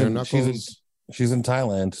 Well, she's in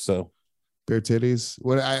Thailand, so bare titties.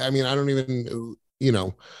 What I mean, I don't even,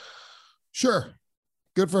 sure.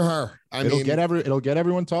 Good for her. It'll get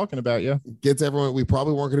everyone talking about you. Gets everyone. We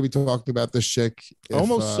probably weren't going to be talking about this chick.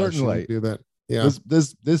 Almost certainly. Do that. Yeah.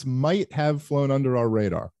 This might have flown under our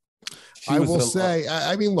radar. I will say.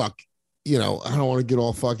 I mean, look. I don't want to get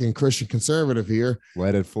all fucking Christian conservative here.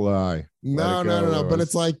 Let it fly. No. But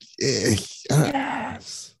it's like,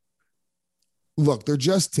 yes. Look, they're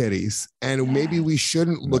just titties, and maybe we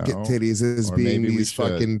shouldn't look at titties as being these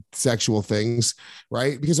fucking sexual things,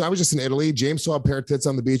 right? Because I was just in Italy. James saw a pair of tits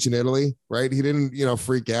on the beach in Italy, right? He didn't,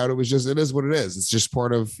 freak out. It is what it is. It's just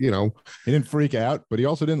part of, He didn't freak out, but he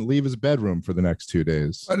also didn't leave his bedroom for the next 2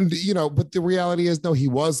 days. But the reality is, no, he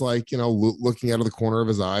was like, looking out of the corner of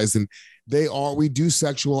his eyes, and we do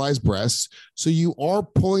sexualize breasts. So you are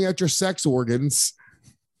pulling out your sex organs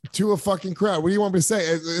to a fucking crowd. What do you want me to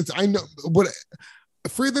say? I know, but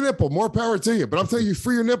free the nipple, more power to you. But I'm telling you,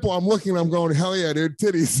 free your nipple. I'm looking, I'm going, hell yeah, dude,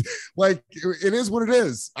 titties. Like, it is what it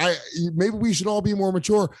is. Maybe we should all be more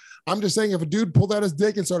mature. I'm just saying, if a dude pulled out his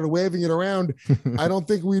dick and started waving it around, I don't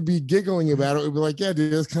think we'd be giggling about it. We'd be like, yeah,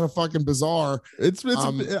 dude, it's kind of fucking bizarre. That's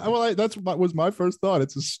what was my first thought.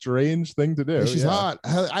 It's a strange thing to do. She's hot.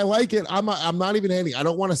 I like it. I'm not even hating. I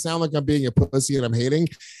don't want to sound like I'm being a pussy and I'm hating,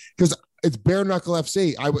 because it's bare knuckle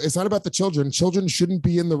FC. It's not about the children. Children shouldn't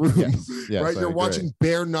be in the room, yes, right? You're watching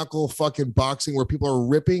bare knuckle fucking boxing where people are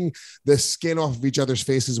ripping the skin off of each other's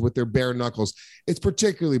faces with their bare knuckles. It's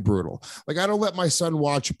particularly brutal. Like, I don't let my son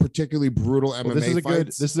watch particularly brutal MMA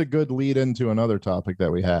fights. This is a good lead into another topic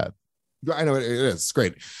that we had. I know it is. It's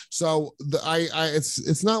great. So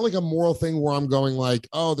it's not like a moral thing where I'm going like,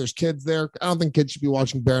 oh, there's kids there. I don't think kids should be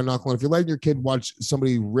watching bare knuckle. And if you're letting your kid watch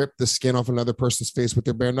somebody rip the skin off another person's face with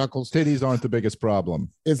their bare knuckles, titties aren't the biggest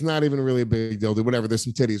problem. It's not even really a big deal. Whatever. There's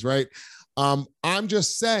some titties, right? I'm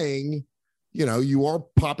just saying, you are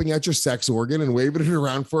popping out your sex organ and waving it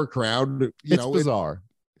around for a crowd. It's bizarre.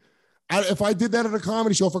 If I did that at a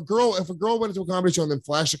comedy show, if a girl went into a comedy show and then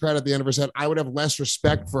flashed the crowd at the end of her set, I would have less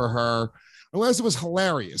respect for her, unless it was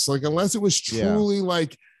hilarious. Like, unless it was truly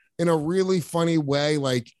like in a really funny way.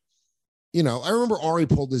 Like, I remember Ari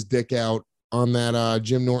pulled his dick out on that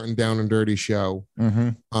Jim Norton Down and Dirty show.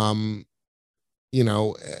 Mm-hmm.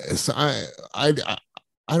 So I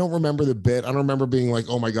don't remember the bit. I don't remember being like,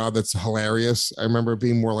 oh my God, that's hilarious. I remember it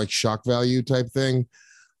being more like shock value type thing.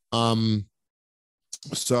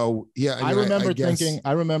 So yeah, I remember thinking,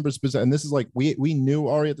 and this is like, we knew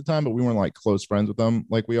Ari at the time, but we weren't like close friends with him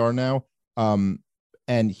like we are now.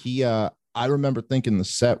 And he, I remember thinking the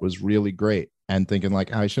set was really great and thinking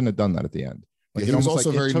like, I shouldn't have done that at the end. Like, he was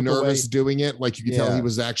also like very nervous doing it. Like you could tell he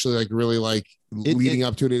was actually like really like leading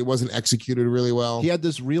up to it. It wasn't executed really well. He had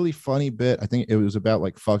this really funny bit. I think it was about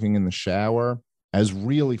like fucking in the shower. As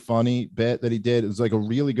really funny bit that he did. It was like a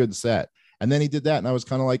really good set. And then he did that, and I was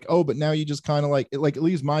kind of like, oh, but now you just kind of like at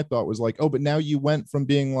least my thought was like, oh, but now you went from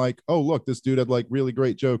being like, oh, look, this dude had like really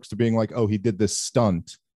great jokes to being like, oh, he did this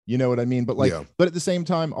stunt. You know what I mean? But like, but at the same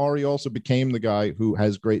time, Ari also became the guy who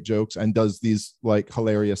has great jokes and does these like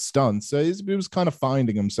hilarious stunts. So he was kind of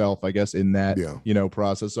finding himself, I guess, in that,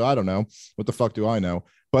 process. So I don't know. What the fuck do I know?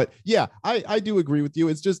 But yeah, I do agree with you.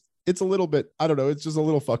 It's a little bit, I don't know. It's just a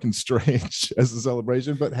little fucking strange as a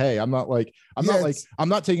celebration, but hey, I'm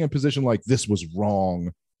not taking a position like this was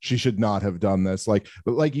wrong. She should not have done this. Like,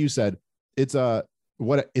 but like you said, it's a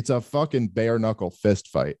fucking bare knuckle fist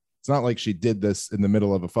fight. It's not like she did this in the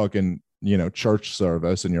middle of a fucking, church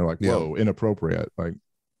service and you're like, whoa, inappropriate. Like,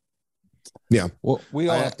 yeah. Well, we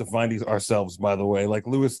all have to find ourselves, by the way, like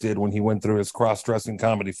Lewis did when he went through his cross-dressing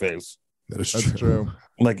comedy phase. That's true.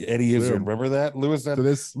 Like Eddie Izzard, remember that? Lewis,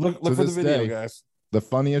 look for the video, guys. The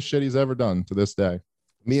funniest shit he's ever done to this day.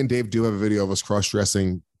 Me and Dave do have a video of us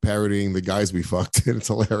cross-dressing, parodying the guys we fucked, and it's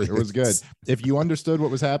hilarious. It was good. If you understood what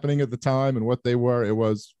was happening at the time and what they were,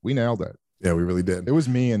 we nailed it. Yeah, we really did. It was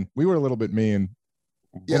mean. We were a little bit mean.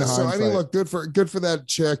 Yeah, so I mean, look, good for that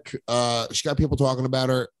chick. She got people talking about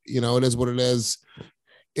her. It is what it is.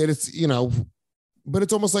 It's but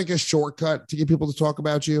it's almost like a shortcut to get people to talk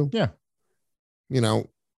about you. Yeah.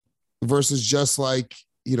 Versus just like,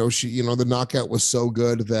 she, the knockout was so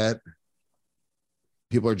good that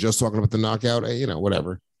people are just talking about the knockout,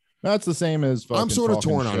 whatever. That's the same as I'm sort of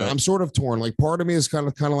torn on it. I'm sort of torn. Like part of me is kind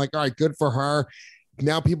of like, all right, good for her.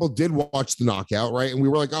 Now people did watch the knockout, right? And we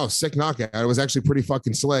were like, oh, sick knockout. It was actually pretty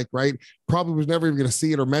fucking slick, right? Probably was never even going to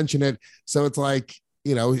see it or mention it. So it's like,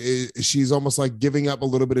 she's almost like giving up a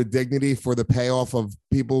little bit of dignity for the payoff of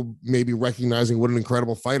people maybe recognizing what an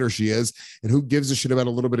incredible fighter she is. And who gives a shit about a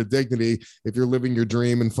little bit of dignity if you're living your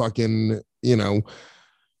dream and fucking,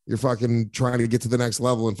 you're fucking trying to get to the next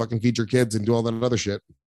level and fucking feed your kids and do all that other shit.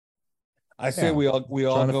 I say we all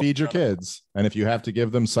trying to feed your kids, and if you have to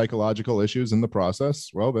give them psychological issues in the process,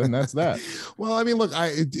 well, then that's that. Well, I mean, look,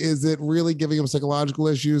 is it really giving them psychological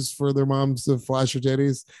issues for their moms to flash her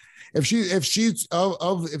titties? If she's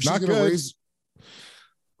gonna raise,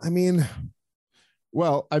 I mean,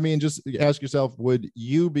 well, I mean, just ask yourself: would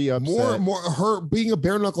you be upset? More her being a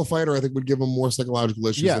bare knuckle fighter, I think, would give them more psychological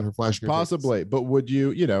issues than her flashing. Possibly, but would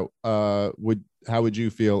you, how would you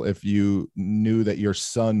feel if you knew that your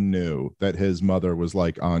son knew that his mother was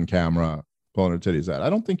like on camera pulling her titties out? I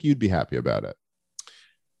don't think you'd be happy about it.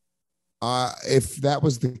 If that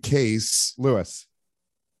was the case, Lewis,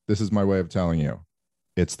 this is my way of telling you.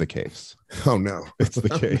 It's the case. Oh no, it's the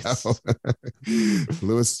case. No.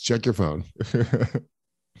 Lewis, check your phone.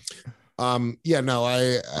 Yeah, no,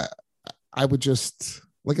 I would just,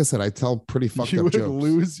 like I said, I tell pretty fucked up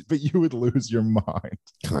jokes. You would lose your mind.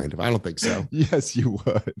 Kind of. I don't think so. Yes, you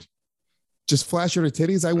would. Just flash her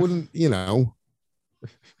titties. I wouldn't,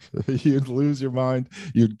 You'd lose your mind.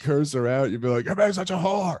 You'd curse her out. You'd be like, "You're being such a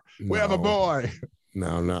whore. We have a boy."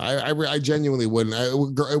 No, I genuinely wouldn't.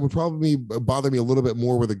 It would probably bother me a little bit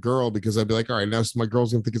more with a girl because I'd be like, all right, now my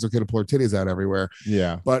girl's gonna think it's okay to pull her titties out everywhere.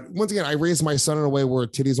 Yeah. But once again, I raised my son in a way where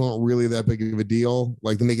titties aren't really that big of a deal.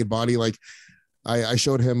 Like the naked body, like I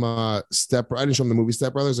showed him I didn't show him the movie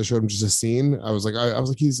Step Brothers. I showed him just a scene. I was like,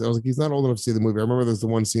 he's not old enough to see the movie. I remember there's the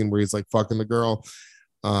one scene where he's like fucking the girl.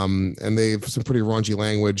 And they have some pretty raunchy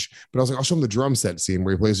language, but I was like, I'll show him the drum set scene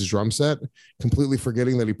where he plays his drum set, completely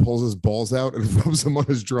forgetting that he pulls his balls out and rubs them on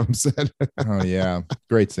his drum set. Oh yeah,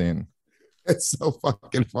 great scene. It's so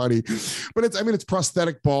fucking funny, but it's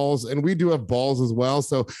prosthetic balls, and we do have balls as well.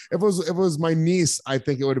 So if it was my niece, I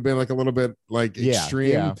think it would have been like a little bit like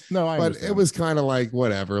extreme. Yeah. No, I but understand. It was kind of like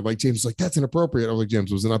whatever. Like James was like, that's inappropriate. I was like,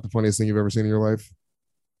 James, was it not the funniest thing you've ever seen in your life?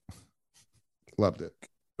 Loved it.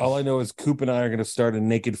 All I know is Coop and I are going to start a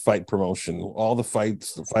naked fight promotion. All the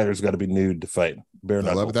fighters got to be nude to fight. Bare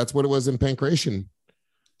knuckle. That's what it was in Pancration.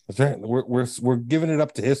 That's right. We're giving it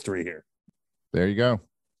up to history here. There you go.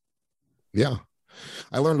 Yeah,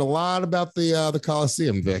 I learned a lot about the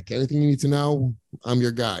Coliseum, Vic. Anything you need to know, I'm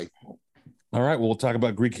your guy. All right. Well, we'll talk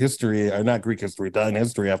about Greek history, or not Greek history, Italian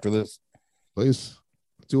history after this. Please.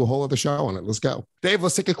 Do a whole other show on it. Let's go. Dave,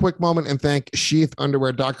 let's take a quick moment and thank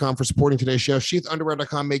sheathunderwear.com for supporting today's show.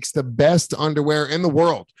 Sheathunderwear.com makes the best underwear in the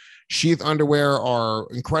world. Sheath underwear are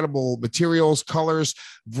incredible materials, colors,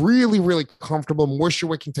 really, really comfortable, moisture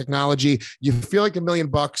wicking technology. You feel like $1 million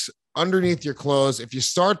underneath your clothes. If you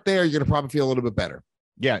start there, you're going to probably feel a little bit better.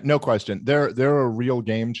 Yeah, no question. They're a real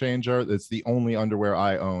game changer. It's the only underwear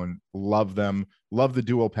I own. Love them. Love the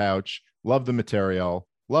dual pouch. Love the material.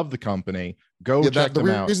 Love the company. Go check them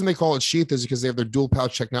out. The reason they call it sheath is because they have their dual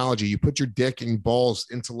pouch technology. You put your dick and balls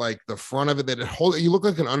into like the front of it that it holds. You look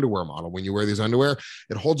like an underwear model when you wear these underwear.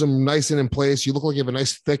 It holds them nice and in place. You look like you have a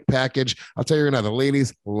nice thick package. I'll tell you right now, the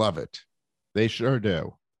ladies love it. They sure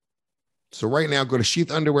do. So right now, go to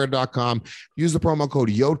sheathunderwear.com. Use the promo code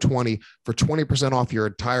YO20 for 20% off your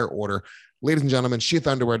entire order. Ladies and gentlemen,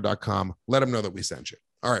 sheathunderwear.com. Let them know that we sent you.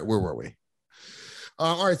 All right, where were we?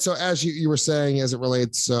 All right, so as you were saying, as it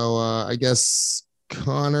relates, so I guess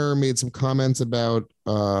Connor made some comments about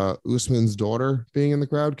Usman's daughter being in the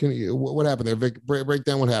crowd. What happened there? Vic, break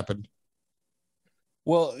down what happened.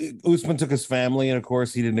 Well, Usman took his family, and of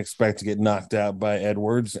course, he didn't expect to get knocked out by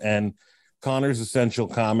Edwards. And Connor's essential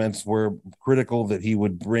comments were critical that he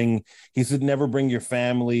said, never bring your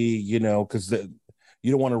family, you know, because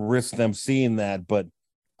you don't want to risk them seeing that. But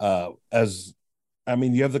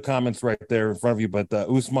you have the comments right there in front of you, but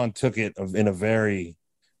Usman took it in a very,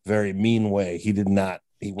 very mean way. He did not.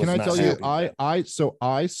 Can I tell you,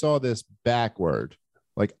 I saw this backward.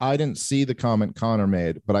 Like, I didn't see the comment Connor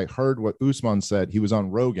made, but I heard what Usman said. He was on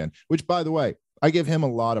Rogan, which, by the way, I give him a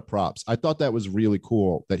lot of props. I thought that was really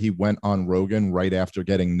cool that he went on Rogan right after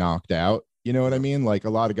getting knocked out. You know what I mean? Like, a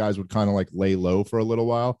lot of guys would kind of like lay low for a little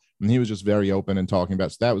while, and he was just very open and talking about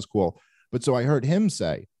it. So that was cool. But so I heard him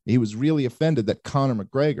say he was really offended that Conor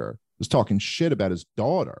McGregor was talking shit about his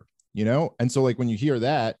daughter, you know? And so like when you hear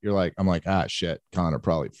that, you're like, I'm like, shit, Conor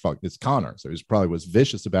probably fucked. It's Conor. So he probably was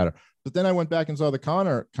vicious about it. But then I went back and saw the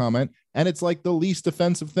Conor comment, and it's like the least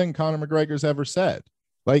offensive thing Conor McGregor's ever said.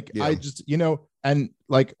 Like, yeah. I just, you know, and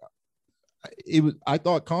like it was, I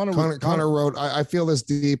thought Conor wrote, I feel this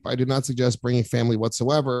deep. I do not suggest bringing family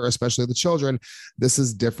whatsoever, especially the children. This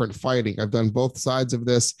is different fighting. I've done both sides of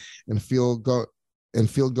this and feel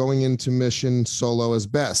going into mission solo is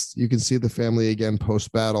best. You can see the family again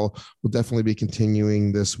post-battle. We'll definitely be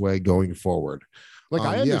continuing this way going forward. Like,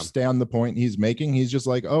 I understand the point he's making. He's just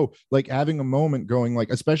like, like having a moment going, like,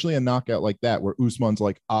 especially a knockout like that, where Usman's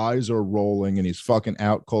like eyes are rolling and he's fucking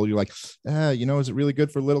out cold. You're like, you know, is it really good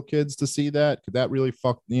for little kids to see that? Could that really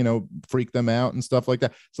freak them out and stuff like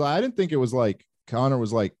that? So I didn't think it was like Conor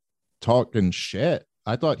was like talking shit.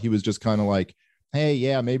 I thought he was just kind of like, hey,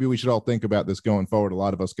 yeah, maybe we should all think about this going forward. A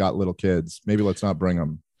lot of us got little kids. Maybe let's not bring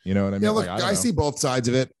them. You know what I mean? Yeah, look, I see both sides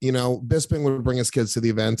of it. You know, Bisping would bring his kids to the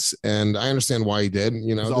events, and I understand why he did.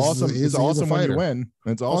 You know, it's awesome when you win.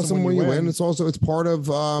 It's awesome when you win. It's part of,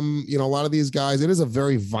 a lot of these guys. It is a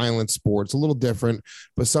very violent sport. It's a little different,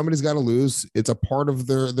 but somebody's got to lose. It's a part of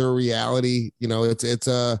their reality. You know,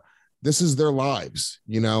 this is their lives.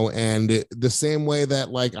 You know, and the same way that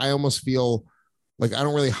like I almost feel like I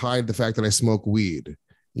don't really hide the fact that I smoke weed.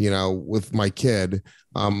 You know, with my kid,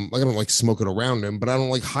 I don't like smoke it around him, but I don't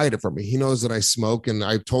like hide it from me. He knows that I smoke, and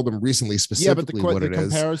I told him recently specifically what it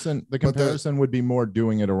is. The comparison would be more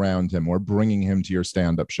doing it around him or bringing him to your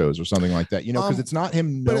stand-up shows or something like that. You know, because it's not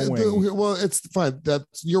him knowing. It's fine.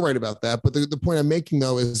 You're right about that. But the point I'm making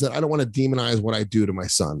though is that I don't want to demonize what I do to my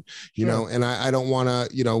son. You know, and I don't want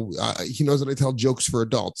to. You know, he knows that I tell jokes for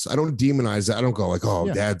adults. I don't demonize that. I don't go like,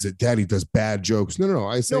 daddy does bad jokes. No.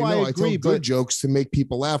 I say I tell good jokes to make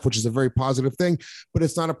people laugh, which is a very positive thing, but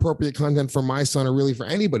it's not appropriate content for my son or really for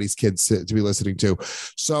anybody's kids to be listening to.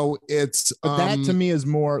 So it's that to me is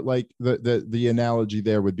more like the analogy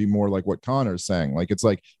there would be more like what Connor's saying. Like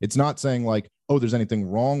it's not saying like, oh, there's anything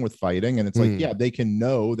wrong with fighting, and it's like, yeah, they can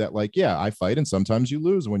know that like, yeah, I fight and sometimes you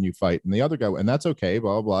lose when you fight and the other guy, and that's okay,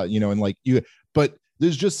 blah blah, you know, and like but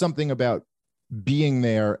there's just something about being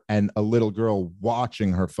there and a little girl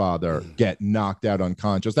watching her father get knocked out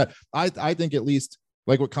unconscious that I think at least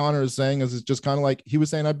like what Connor is saying is it's just kind of like he was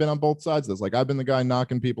saying, I've been on both sides of this. Like I've been the guy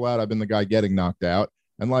knocking people out. I've been the guy getting knocked out.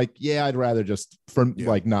 And like, yeah, I'd rather just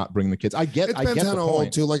like not bring the kids. I get the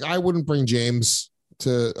point too. Like I wouldn't bring James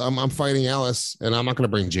to, I'm fighting Alice and I'm not going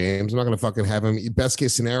to bring James. I'm not going to fucking have him. Best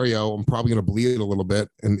case scenario, I'm probably going to bleed a little bit.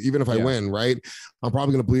 And even if I win, right, I'm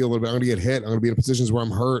probably going to bleed a little bit. I'm going to get hit. I'm going to be in positions where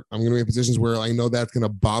I'm hurt. I'm going to be in positions where I know that's going to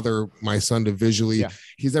bother my son to visually. Yeah.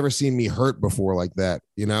 He's never seen me hurt before like that,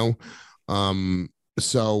 you know?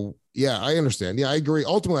 So yeah, I understand. Yeah, I agree.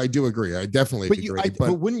 Ultimately, I do agree. I definitely agree.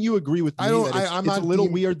 But wouldn't you agree with me that it's a little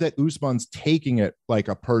weird that Usman's taking it like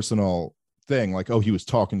a personal thing? Like, oh, he was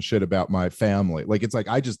talking shit about my family. Like, it's like,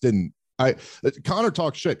 I just didn't. Connor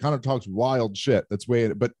talks shit. Connor talks wild shit. That's way.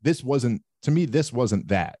 But this wasn't, to me, this wasn't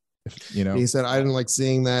that. You know, he said, I didn't like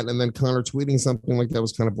seeing that. And then Connor tweeting something like that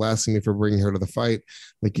was kind of blasting me for bringing her to the fight.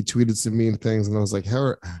 Like he tweeted some mean things. And I was like,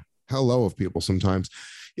 how low of people sometimes.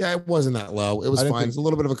 Yeah, it wasn't that low. It was fine. It's a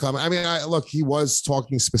little bit of a comment. I mean, look, he was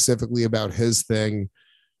talking specifically about his thing.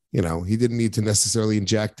 You know, he didn't need to necessarily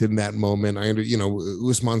inject in that moment.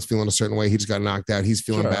 Usman's feeling a certain way. He just got knocked out. He's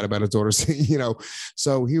feeling bad about his daughter,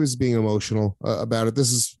 so he was being emotional about it.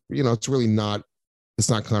 This is, it's really not, it's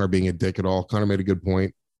not Conor being a dick at all. Conor made a good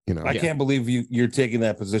point. I can't believe you're taking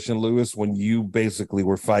that position, Lewis, when you basically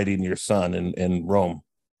were fighting your son in Rome.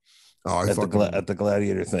 Oh, at the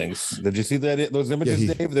gladiator things. Did you see that? Those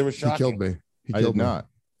images, Dave? They were shocking. He killed me. I did not.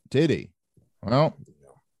 Did he? Well,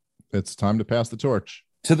 it's time to pass the torch.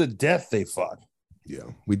 To the death they fought. Yeah,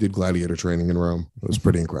 we did gladiator training in Rome. It was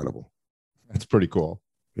pretty incredible. That's pretty cool.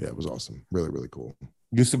 Yeah, it was awesome. Really, really cool.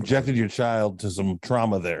 You subjected your child to some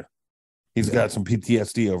trauma there. He's got some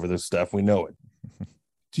PTSD over this stuff. We know it.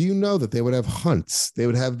 Do you know that they would have hunts? They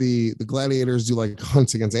would have the gladiators do like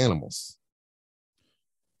hunts against animals.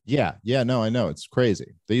 Yeah. No, I know. It's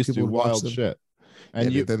crazy. They used to do wild shit.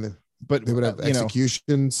 And but they would have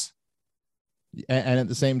executions. And at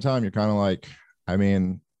the same time, you're kind of like, I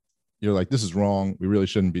mean, you're like, this is wrong. We really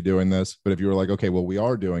shouldn't be doing this. But if you were like, okay, well, we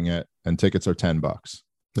are doing it, and tickets are $10.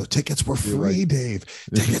 No, tickets were free, Dave.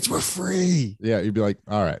 Tickets were free. Yeah, you'd be like,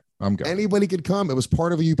 all right, I'm going. Anybody could come. It was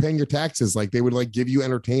part of you paying your taxes. Like, they would like give you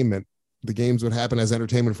entertainment. The games would happen as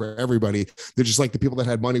entertainment for everybody. They're just like the people that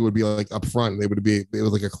had money would be like up front. It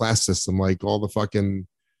was like a class system, like all the fucking.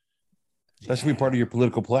 That should be part of your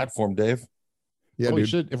political platform, Dave. Yeah, well, we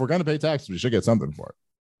should. If we're going to pay taxes, we should get something for it.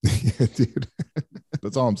 Yeah, dude.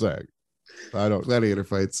 That's all I'm saying. I don't gladiator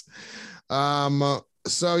fights.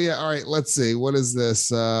 So yeah, all right. Let's see. What is this?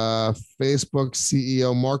 Facebook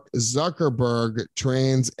CEO Mark Zuckerberg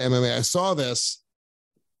trains MMA. I saw this.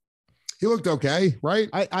 He looked okay, right?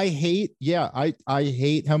 I hate. Yeah, I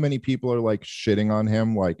hate how many people are like shitting on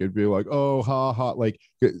him. Like it'd be like, oh, ha ha. Like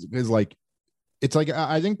it's like,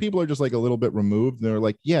 I think people are just like a little bit removed. And they're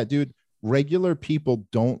like, yeah, dude. Regular people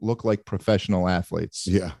don't look like professional athletes.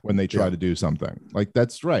 Yeah, when they try to do something like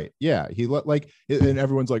that's right. Yeah, he like, and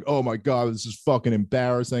everyone's like, "Oh my god, this is fucking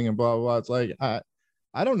embarrassing," and blah blah blah. It's like,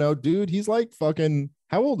 I don't know, dude. He's like fucking.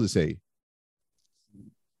 How old is he?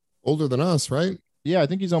 Older than us, right? Yeah, I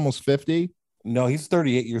think he's almost 50. No, he's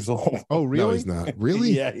 38 years old. Oh, really? No, he's not.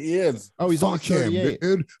 Really? Yeah, he is. Oh, he's only 38.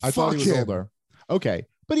 Dude. I thought he was older. Okay.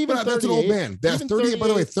 But even that's an old man. That's 38. By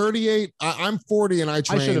the way, 38. I'm 40 and I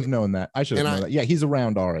train. I should have known that. Yeah, he's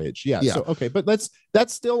around our age. Yeah. So okay, but that's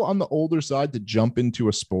still on the older side to jump into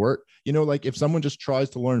a sport. Like if someone just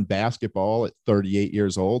tries to learn basketball at 38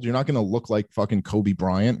 years old, you're not going to look like fucking Kobe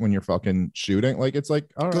Bryant when you're fucking shooting. Like it's like,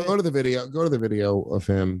 all right. Go to the video. Go to the video of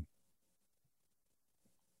him.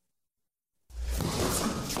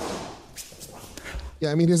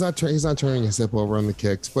 Yeah, I mean he's not turning his hip over on the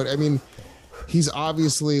kicks, but I mean. He's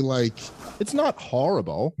obviously like, it's not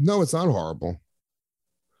horrible. No, it's not horrible.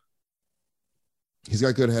 He's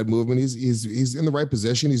got good head movement. He's in the right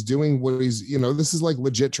position. He's doing what he's, this is like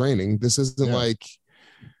legit training. This isn't like,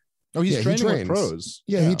 oh, he's training with pros.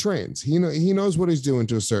 Yeah, he trains. He knows what he's doing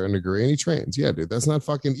to a certain degree, and he trains. Yeah, dude, that's not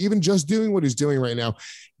fucking, even just doing what he's doing right now.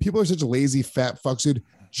 People are such lazy fat fucks, dude.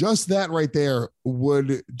 Just that right there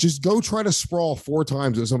would just go try to sprawl 4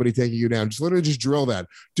 times with somebody taking you down. Just literally just drill that.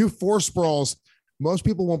 Do 4 sprawls. Most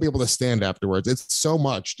people won't be able to stand afterwards. It's so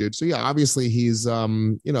much, dude. So yeah, obviously he's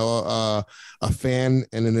a fan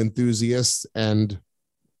and an enthusiast, and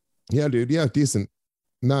yeah, dude, yeah, decent.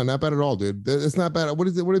 No, not bad at all, dude. It's not bad. What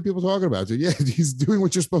are people talking about, dude? Yeah, he's doing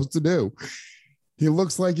what you're supposed to do. He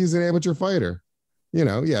looks like he's an amateur fighter.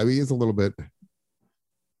 Yeah, he is a little bit.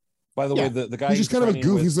 By the way, the guy he's just kind of a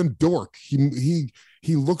goof. He's a dork.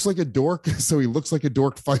 He looks like a dork, so he looks like a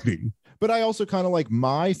dork fighting. But I also kind of like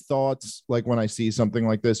my thoughts, like when I see something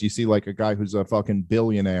like this, you see like a guy who's a fucking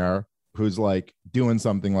billionaire who's like doing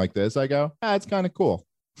something like this. I go, it's kind of cool.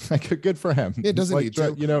 Like good for him. It doesn't like,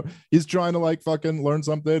 he's trying to like fucking learn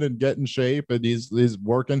something and get in shape, and he's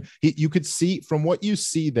working. You could see from what you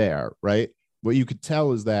see there, right? What you could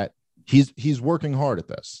tell is that he's working hard at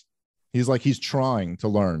this. He's trying to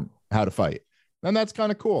learn how to fight, and that's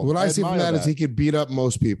kind of cool. What I see from that is he could beat up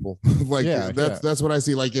most people. That's what I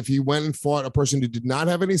see. Like if he went and fought a person who did not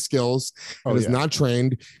have any skills and is not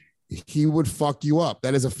trained, he would fuck you up.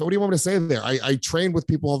 That is what do you want me to say there? I train with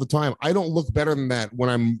people all the time. I don't look better than that when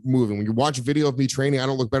I'm moving. When you watch video of me training, I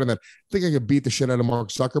don't look better than that. I think I could beat the shit out of Mark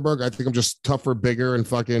Zuckerberg. I think I'm just tougher, bigger, and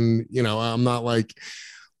fucking, I'm not like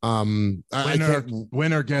I can't.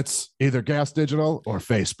 Winner gets either Gas Digital or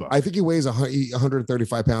Facebook. I think he weighs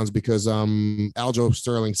 135 pounds because Aljo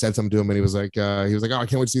Sterling said something to him, and he was like, oh, I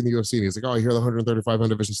can't wait to see you in the UFC. And he's like, oh, I hear the 135 pound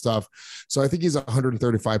division stuff. So I think he's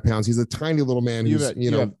 135 pounds. He's a tiny little man who's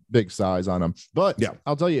you have big size on him. But yeah,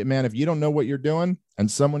 I'll tell you, man, if you don't know what you're doing and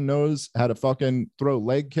someone knows how to fucking throw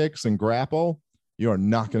leg kicks and grapple, you are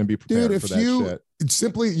not going to be prepared for that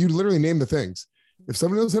shit. You literally name the things. If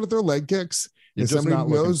someone knows how to throw leg kicks, you're and just somebody not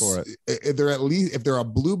knows for it. if they're a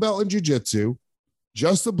blue belt in jiu-jitsu,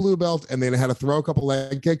 just a blue belt, and they know how to throw a couple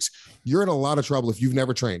leg kicks, you're in a lot of trouble if you've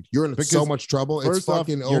never trained. You're in so much trouble. It's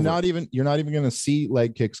fucking over. You're not even going to see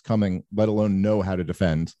leg kicks coming, let alone know how to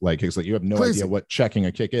defend leg kicks. Like you have no idea what checking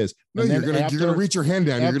a kick is. No, you're gonna reach your hand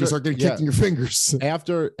down. You're gonna start getting kicked in your fingers.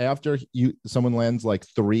 After someone lands like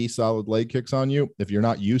 3 solid leg kicks on you, if you're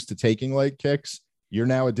not used to taking leg kicks, you're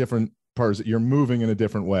now a different person. You're moving in a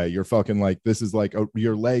different way. You're fucking like, this is like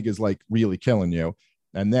your leg is like really killing you.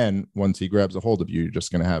 And then once he grabs a hold of you,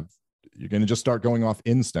 you're gonna just start going off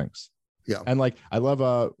instincts. Yeah. And like I love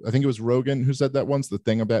I think it was Rogan who said that once. The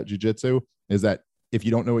thing about jiu-jitsu is that if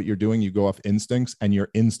you don't know what you're doing, you go off instincts, and your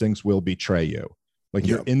instincts will betray you. Like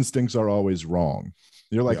your instincts are always wrong.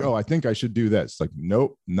 You're like, oh, I think I should do this. Like,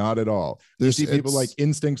 nope, not at all. You see people like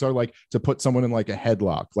instincts are like to put someone in like a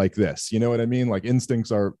headlock like this. You know what I mean? Like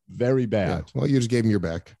instincts are very bad. Yeah. Well, you just gave him your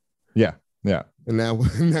back. Yeah. Yeah. And now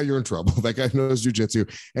you're in trouble. That guy knows jiu-jitsu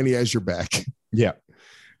and he has your back. Yeah.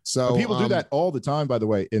 So but people do that all the time, by the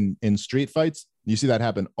way, in street fights. You see that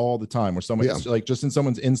happen all the time where someone like just in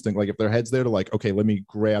someone's instinct, like if their head's there to like, okay, let me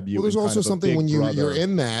grab you. Well, there's also something when you're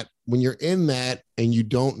in that and you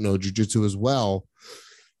don't know jiu-jitsu as well,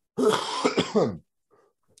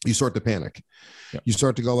 you start to panic. Yep. You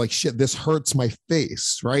start to go like, shit, this hurts my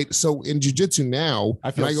face, right? So in jiu-jitsu now,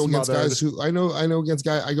 I go against guys who I go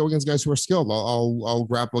against guys who are skilled. I'll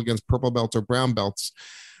grapple against purple belts or brown belts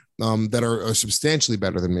that are substantially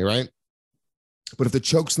better than me, right? But if the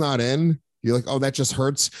choke's not in, you're like, oh, that just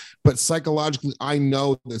hurts. But psychologically, I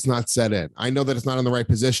know that it's not set in. I know that it's not in the right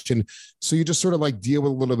position. So you just sort of like deal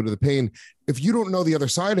with a little bit of the pain. If you don't know the other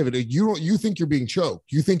side of it, you think you're being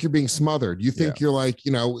choked. You think you're being smothered. You think you're like,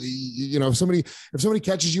 if somebody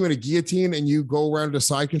catches you in a guillotine and you go around to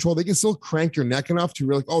side control, they can still crank your neck enough to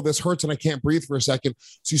really, oh, this hurts and I can't breathe for a second.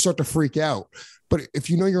 So you start to freak out. But if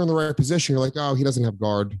you know you're in the right position, you're like, oh, he doesn't have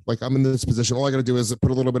guard. Like I'm in this position. All I got to do is put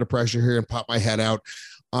a little bit of pressure here and pop my head out.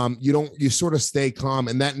 You sort of stay calm,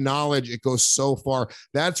 and that knowledge, it goes so far.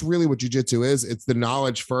 That's really what jiu-jitsu is. It's the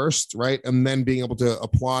knowledge first, right? And then being able to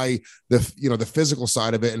apply the physical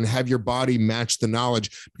side of it and have your body match the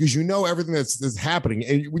knowledge, because you know everything that's happening.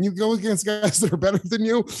 And when you go against guys that are better than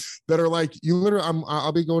you, that are like, you literally,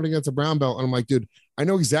 I'll be going against a brown belt and I'm like, dude, I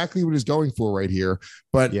know exactly what he's going for right here,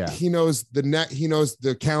 but he knows the net. He knows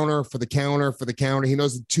the counter for the counter for the counter. He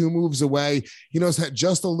knows the 2 moves away. He knows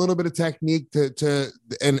just a little bit of technique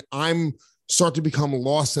and I'm start to become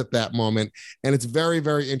lost at that moment. And it's very,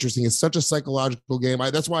 very interesting. It's such a psychological game.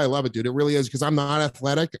 That's why I love it, dude. It really is, because I'm not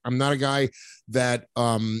athletic. I'm not a guy that,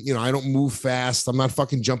 I don't move fast. I'm not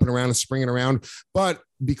fucking jumping around and springing around, but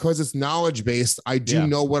because it's knowledge based, I do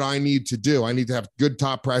know what I need to do. I need to have good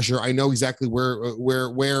top pressure. I know exactly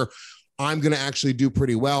where I'm going to actually do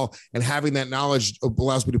pretty well. And having that knowledge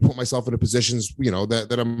allows me to put myself into positions,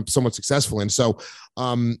 that I'm somewhat successful in. So,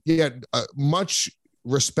 much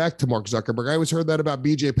respect to Mark Zuckerberg. I always heard that about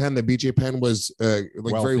BJ Penn, that BJ Penn was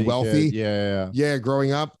very wealthy. Yeah.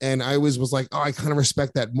 Growing up. And I always was like, oh, I kind of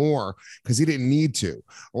respect that more, because he didn't need to.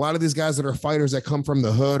 A lot of these guys that are fighters that come from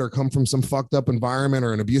the hood or come from some fucked up environment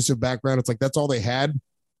or an abusive background, it's like, that's all they had.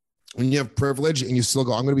 When you have privilege and you still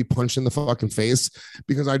go, I'm going to be punched in the fucking face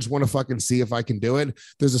because I just want to fucking see if I can do it.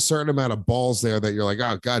 There's a certain amount of balls there that you're like,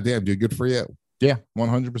 oh, goddamn, dude, good for you. Yeah,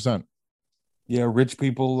 100%. Yeah, rich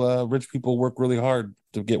people work really hard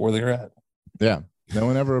to get where they're at. Yeah, no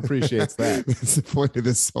one ever appreciates that. That's the point of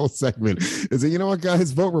this whole segment. Is that, you know what,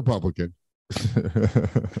 guys, vote Republican.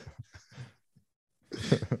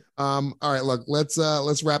 All right, look,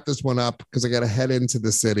 let's wrap this one up because I got to head into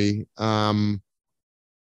the city. All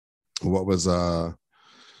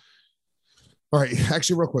right,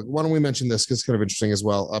 actually, real quick, why don't we mention this because it's kind of interesting as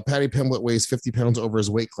well. Patty Pimblett weighs 50 pounds over his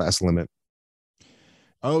weight class limit.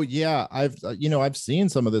 Oh yeah, I've seen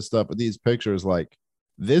some of this stuff with these pictures. Like,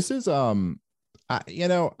 this is I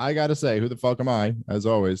gotta say, who the fuck am I, as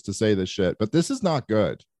always, to say this shit? But this is not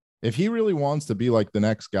good. If he really wants to be like the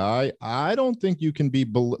next guy, I don't think you can be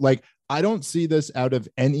I don't see this out of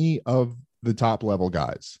any of the top level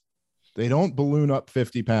guys. They don't balloon up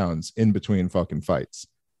 50 pounds in between fucking fights.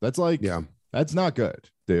 That's like, that's not good,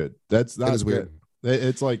 dude. That's not good. Weird.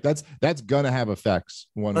 It's like that's gonna have effects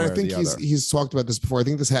one way I think or the other. he's talked about this before. I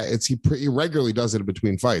think he regularly does it in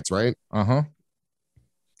between fights, right? Uh-huh.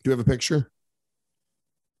 Do you have a picture?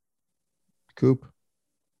 Coop.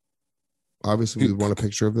 Obviously, we want a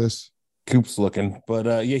picture of this. Coop's looking,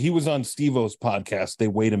 but yeah, he was on Steve-O's podcast. They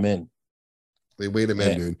weighed him in.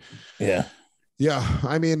 Dude. Yeah. Yeah.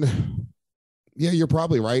 I mean, yeah, you're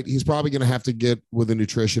probably right. He's probably going to have to get with a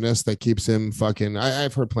nutritionist that keeps him fucking.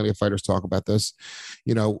 I've heard plenty of fighters talk about this.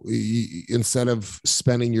 You know, instead of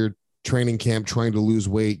spending your training camp trying to lose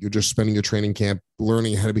weight, you're just spending your training camp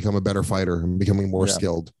learning how to become a better fighter and becoming more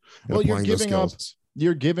skilled. Well,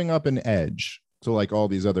 you're giving up an edge to like all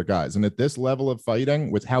these other guys, and at this level of fighting,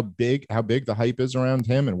 with how big the hype is around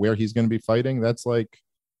him and where he's going to be fighting, that's like,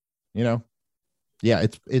 you know, yeah,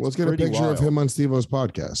 it's. Let's get a picture of him on Steve-O's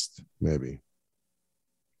podcast, maybe.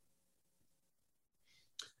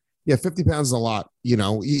 Yeah, 50 pounds is a lot. You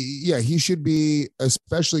know, he should be,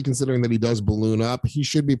 especially considering that he does balloon up. He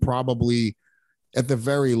should be probably, at the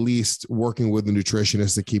very least, working with a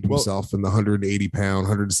nutritionist to keep himself in the 180 pound,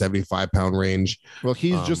 175 pound range. Well,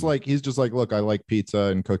 he's just like, look, I like pizza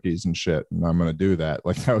and cookies and shit, and I'm gonna do that.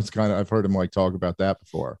 Like that was kind of, I've heard him like talk about that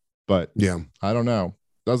before, but yeah, I don't know.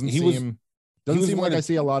 Doesn't seem like I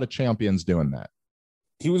see a lot of champions doing that.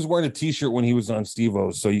 He was wearing a t-shirt when he was on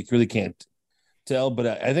Steve-O's, so you really can't tell, but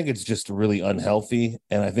I think it's just really unhealthy,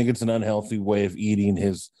 and I think it's an unhealthy way of eating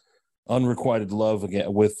his unrequited love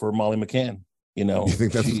again for Molly McCann. You know, you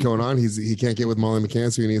think that's what's going on? He can't get with Molly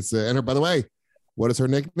McCann, so he needs to enter. By the way, what is her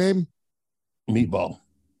nickname? Meatball.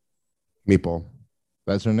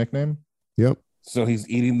 That's her nickname. Yep. So he's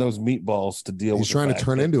eating those meatballs to deal with. He's trying to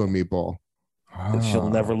turn into a meatball. And she'll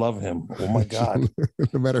never love him. Oh my God.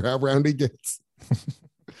 No matter how round he gets.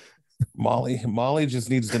 Molly just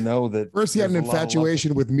needs to know that first he had an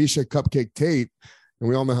infatuation with Misha Cupcake Tate, and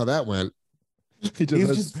we all know how that went. He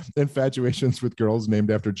just has infatuations with girls named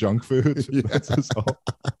after junk food. Yeah. That's his all.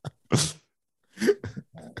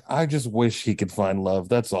 I just wish he could find love.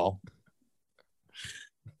 That's all.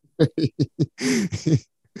 Does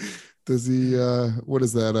he what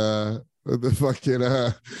is that? The fucking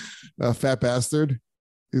fat bastard.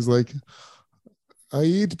 He's like, I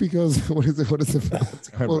eat because what is it?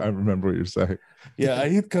 I remember what you're saying. Yeah, I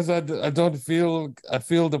eat because I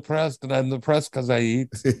feel depressed, and I'm depressed because I eat.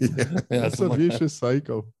 Yeah, that's a vicious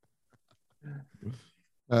cycle.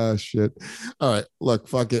 Shit. All right, look,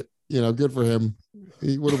 fuck it. You know, good for him.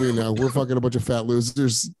 What do we know? We're fucking a bunch of fat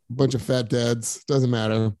losers, a bunch of fat dads. Doesn't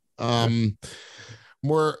matter.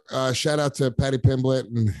 More shout out to Patty Pimblett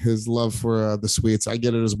and his love for the sweets. I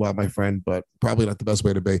get it as well, my friend, but probably not the best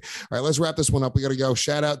way to be. All right, let's wrap this one up. We got to go.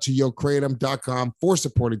 Shout out to YoKratom.com for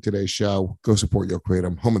supporting today's show. Go support Yo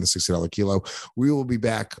Kratom, home of the $60 kilo. We will be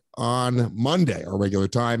back on Monday, our regular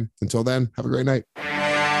time. Until then, have a great night.